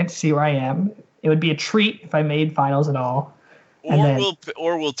experience, see where I am. It would be a treat if I made finals at all.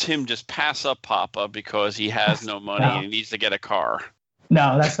 Or will Tim just pass up Papa because he has no money and he needs to get a car?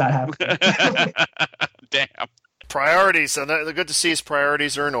 No, that's not happening. Damn. Priorities. And the good to see his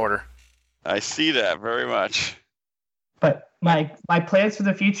priorities are in order. I see that very much. But my plans for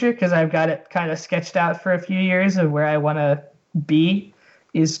the future, because I've got it kind of sketched out for a few years of where I want to be,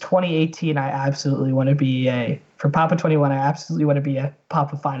 is 2018. I absolutely want to be for Papa 21, I absolutely want to be a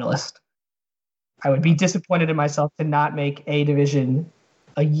Papa finalist. I would be disappointed in myself to not make A Division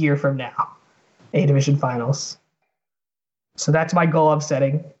a year from now. A Division finals. So that's my goal I'm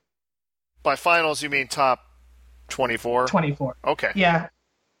setting. By finals, you mean top 24? 24. Okay. Yeah.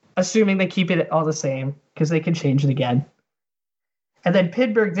 Assuming they keep it all the same, because they can change it again. And then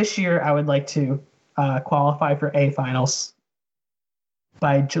Pittsburgh this year, I would like to qualify for A finals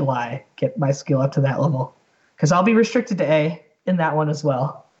by July. Get my skill up to that level. Because I'll be restricted to A in that one as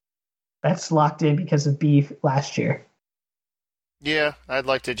well. That's locked in because of B last year. Yeah, I'd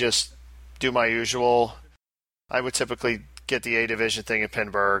like to just do my usual. I would typically get the A Division thing at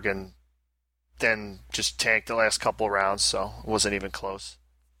Pinburg and then just tank the last couple rounds, so it wasn't even close.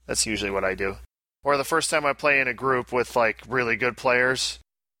 That's usually what I do. Or the first time I play in a group with like really good players,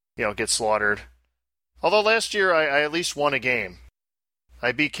 get slaughtered. Although last year I at least won a game.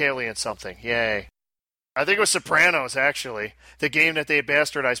 I beat Kaylee in something. Yay. I think it was Sopranos, actually. The game that they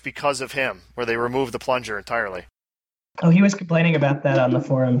bastardized because of him, where they removed the plunger entirely. Oh, he was complaining about that on the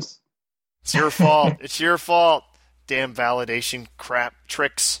forums. It's your fault. It's your fault. Damn validation crap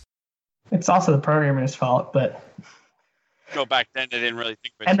tricks. It's also the programmer's fault, but... Go back then, they didn't really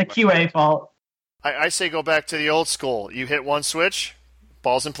think... And the QA fault. I say go back to the old school. You hit one switch,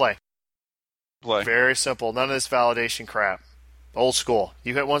 ball's in play. Play. Very simple. None of this validation crap. Old school.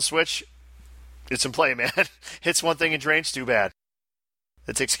 You hit one switch, it's in play, man. Hits one thing and drains, too bad.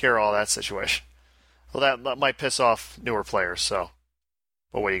 It takes care of all that situation. Well, that might piss off newer players, so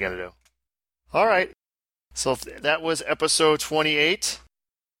what are you going to do? All right. So that was episode 28.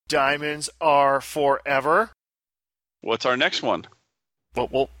 Diamonds are forever. What's our next one?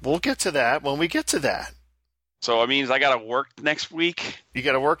 Well, we'll get to that when we get to that. So it means I got to work next week? You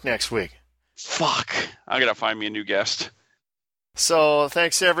got to work next week. Fuck. I got to find me a new guest. So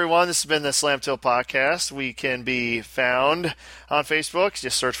thanks, everyone. This has been the Slam Till Podcast. We can be found on Facebook.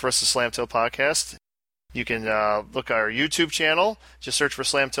 Just search for us, the Slam Till Podcast. You can look at our YouTube channel. Just search for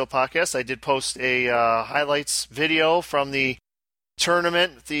Slam Till Podcast. I did post a highlights video from the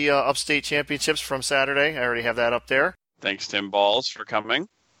tournament, the Upstate Championships from Saturday. I already have that up there. Thanks, Tim Balls, for coming.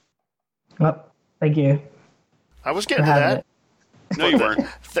 Well, thank you. I was getting for to having that. it. No, you weren't.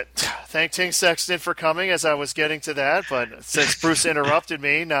 Thanking Sexton for coming as I was getting to that, but since Bruce interrupted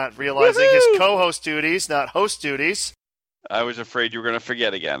me, not realizing his co-host duties, not host duties. I was afraid you were going to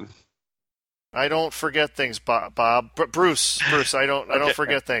forget again. I don't forget things, Bob. Bruce, I don't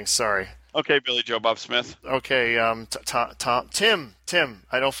forget things. Sorry. Okay, Billy Joe Bob Smith. Okay, Tim.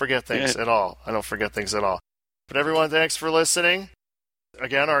 I don't forget things at all. I don't forget things at all. But everyone, thanks for listening.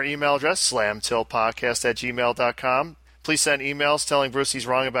 Again, our email address, slamtillpodcast@gmail.com. Please send emails telling Bruce he's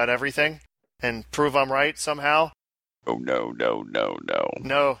wrong about everything and prove I'm right somehow. Oh, no.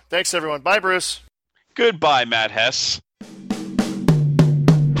 No. Thanks, everyone. Bye, Bruce. Goodbye, Matt Hess.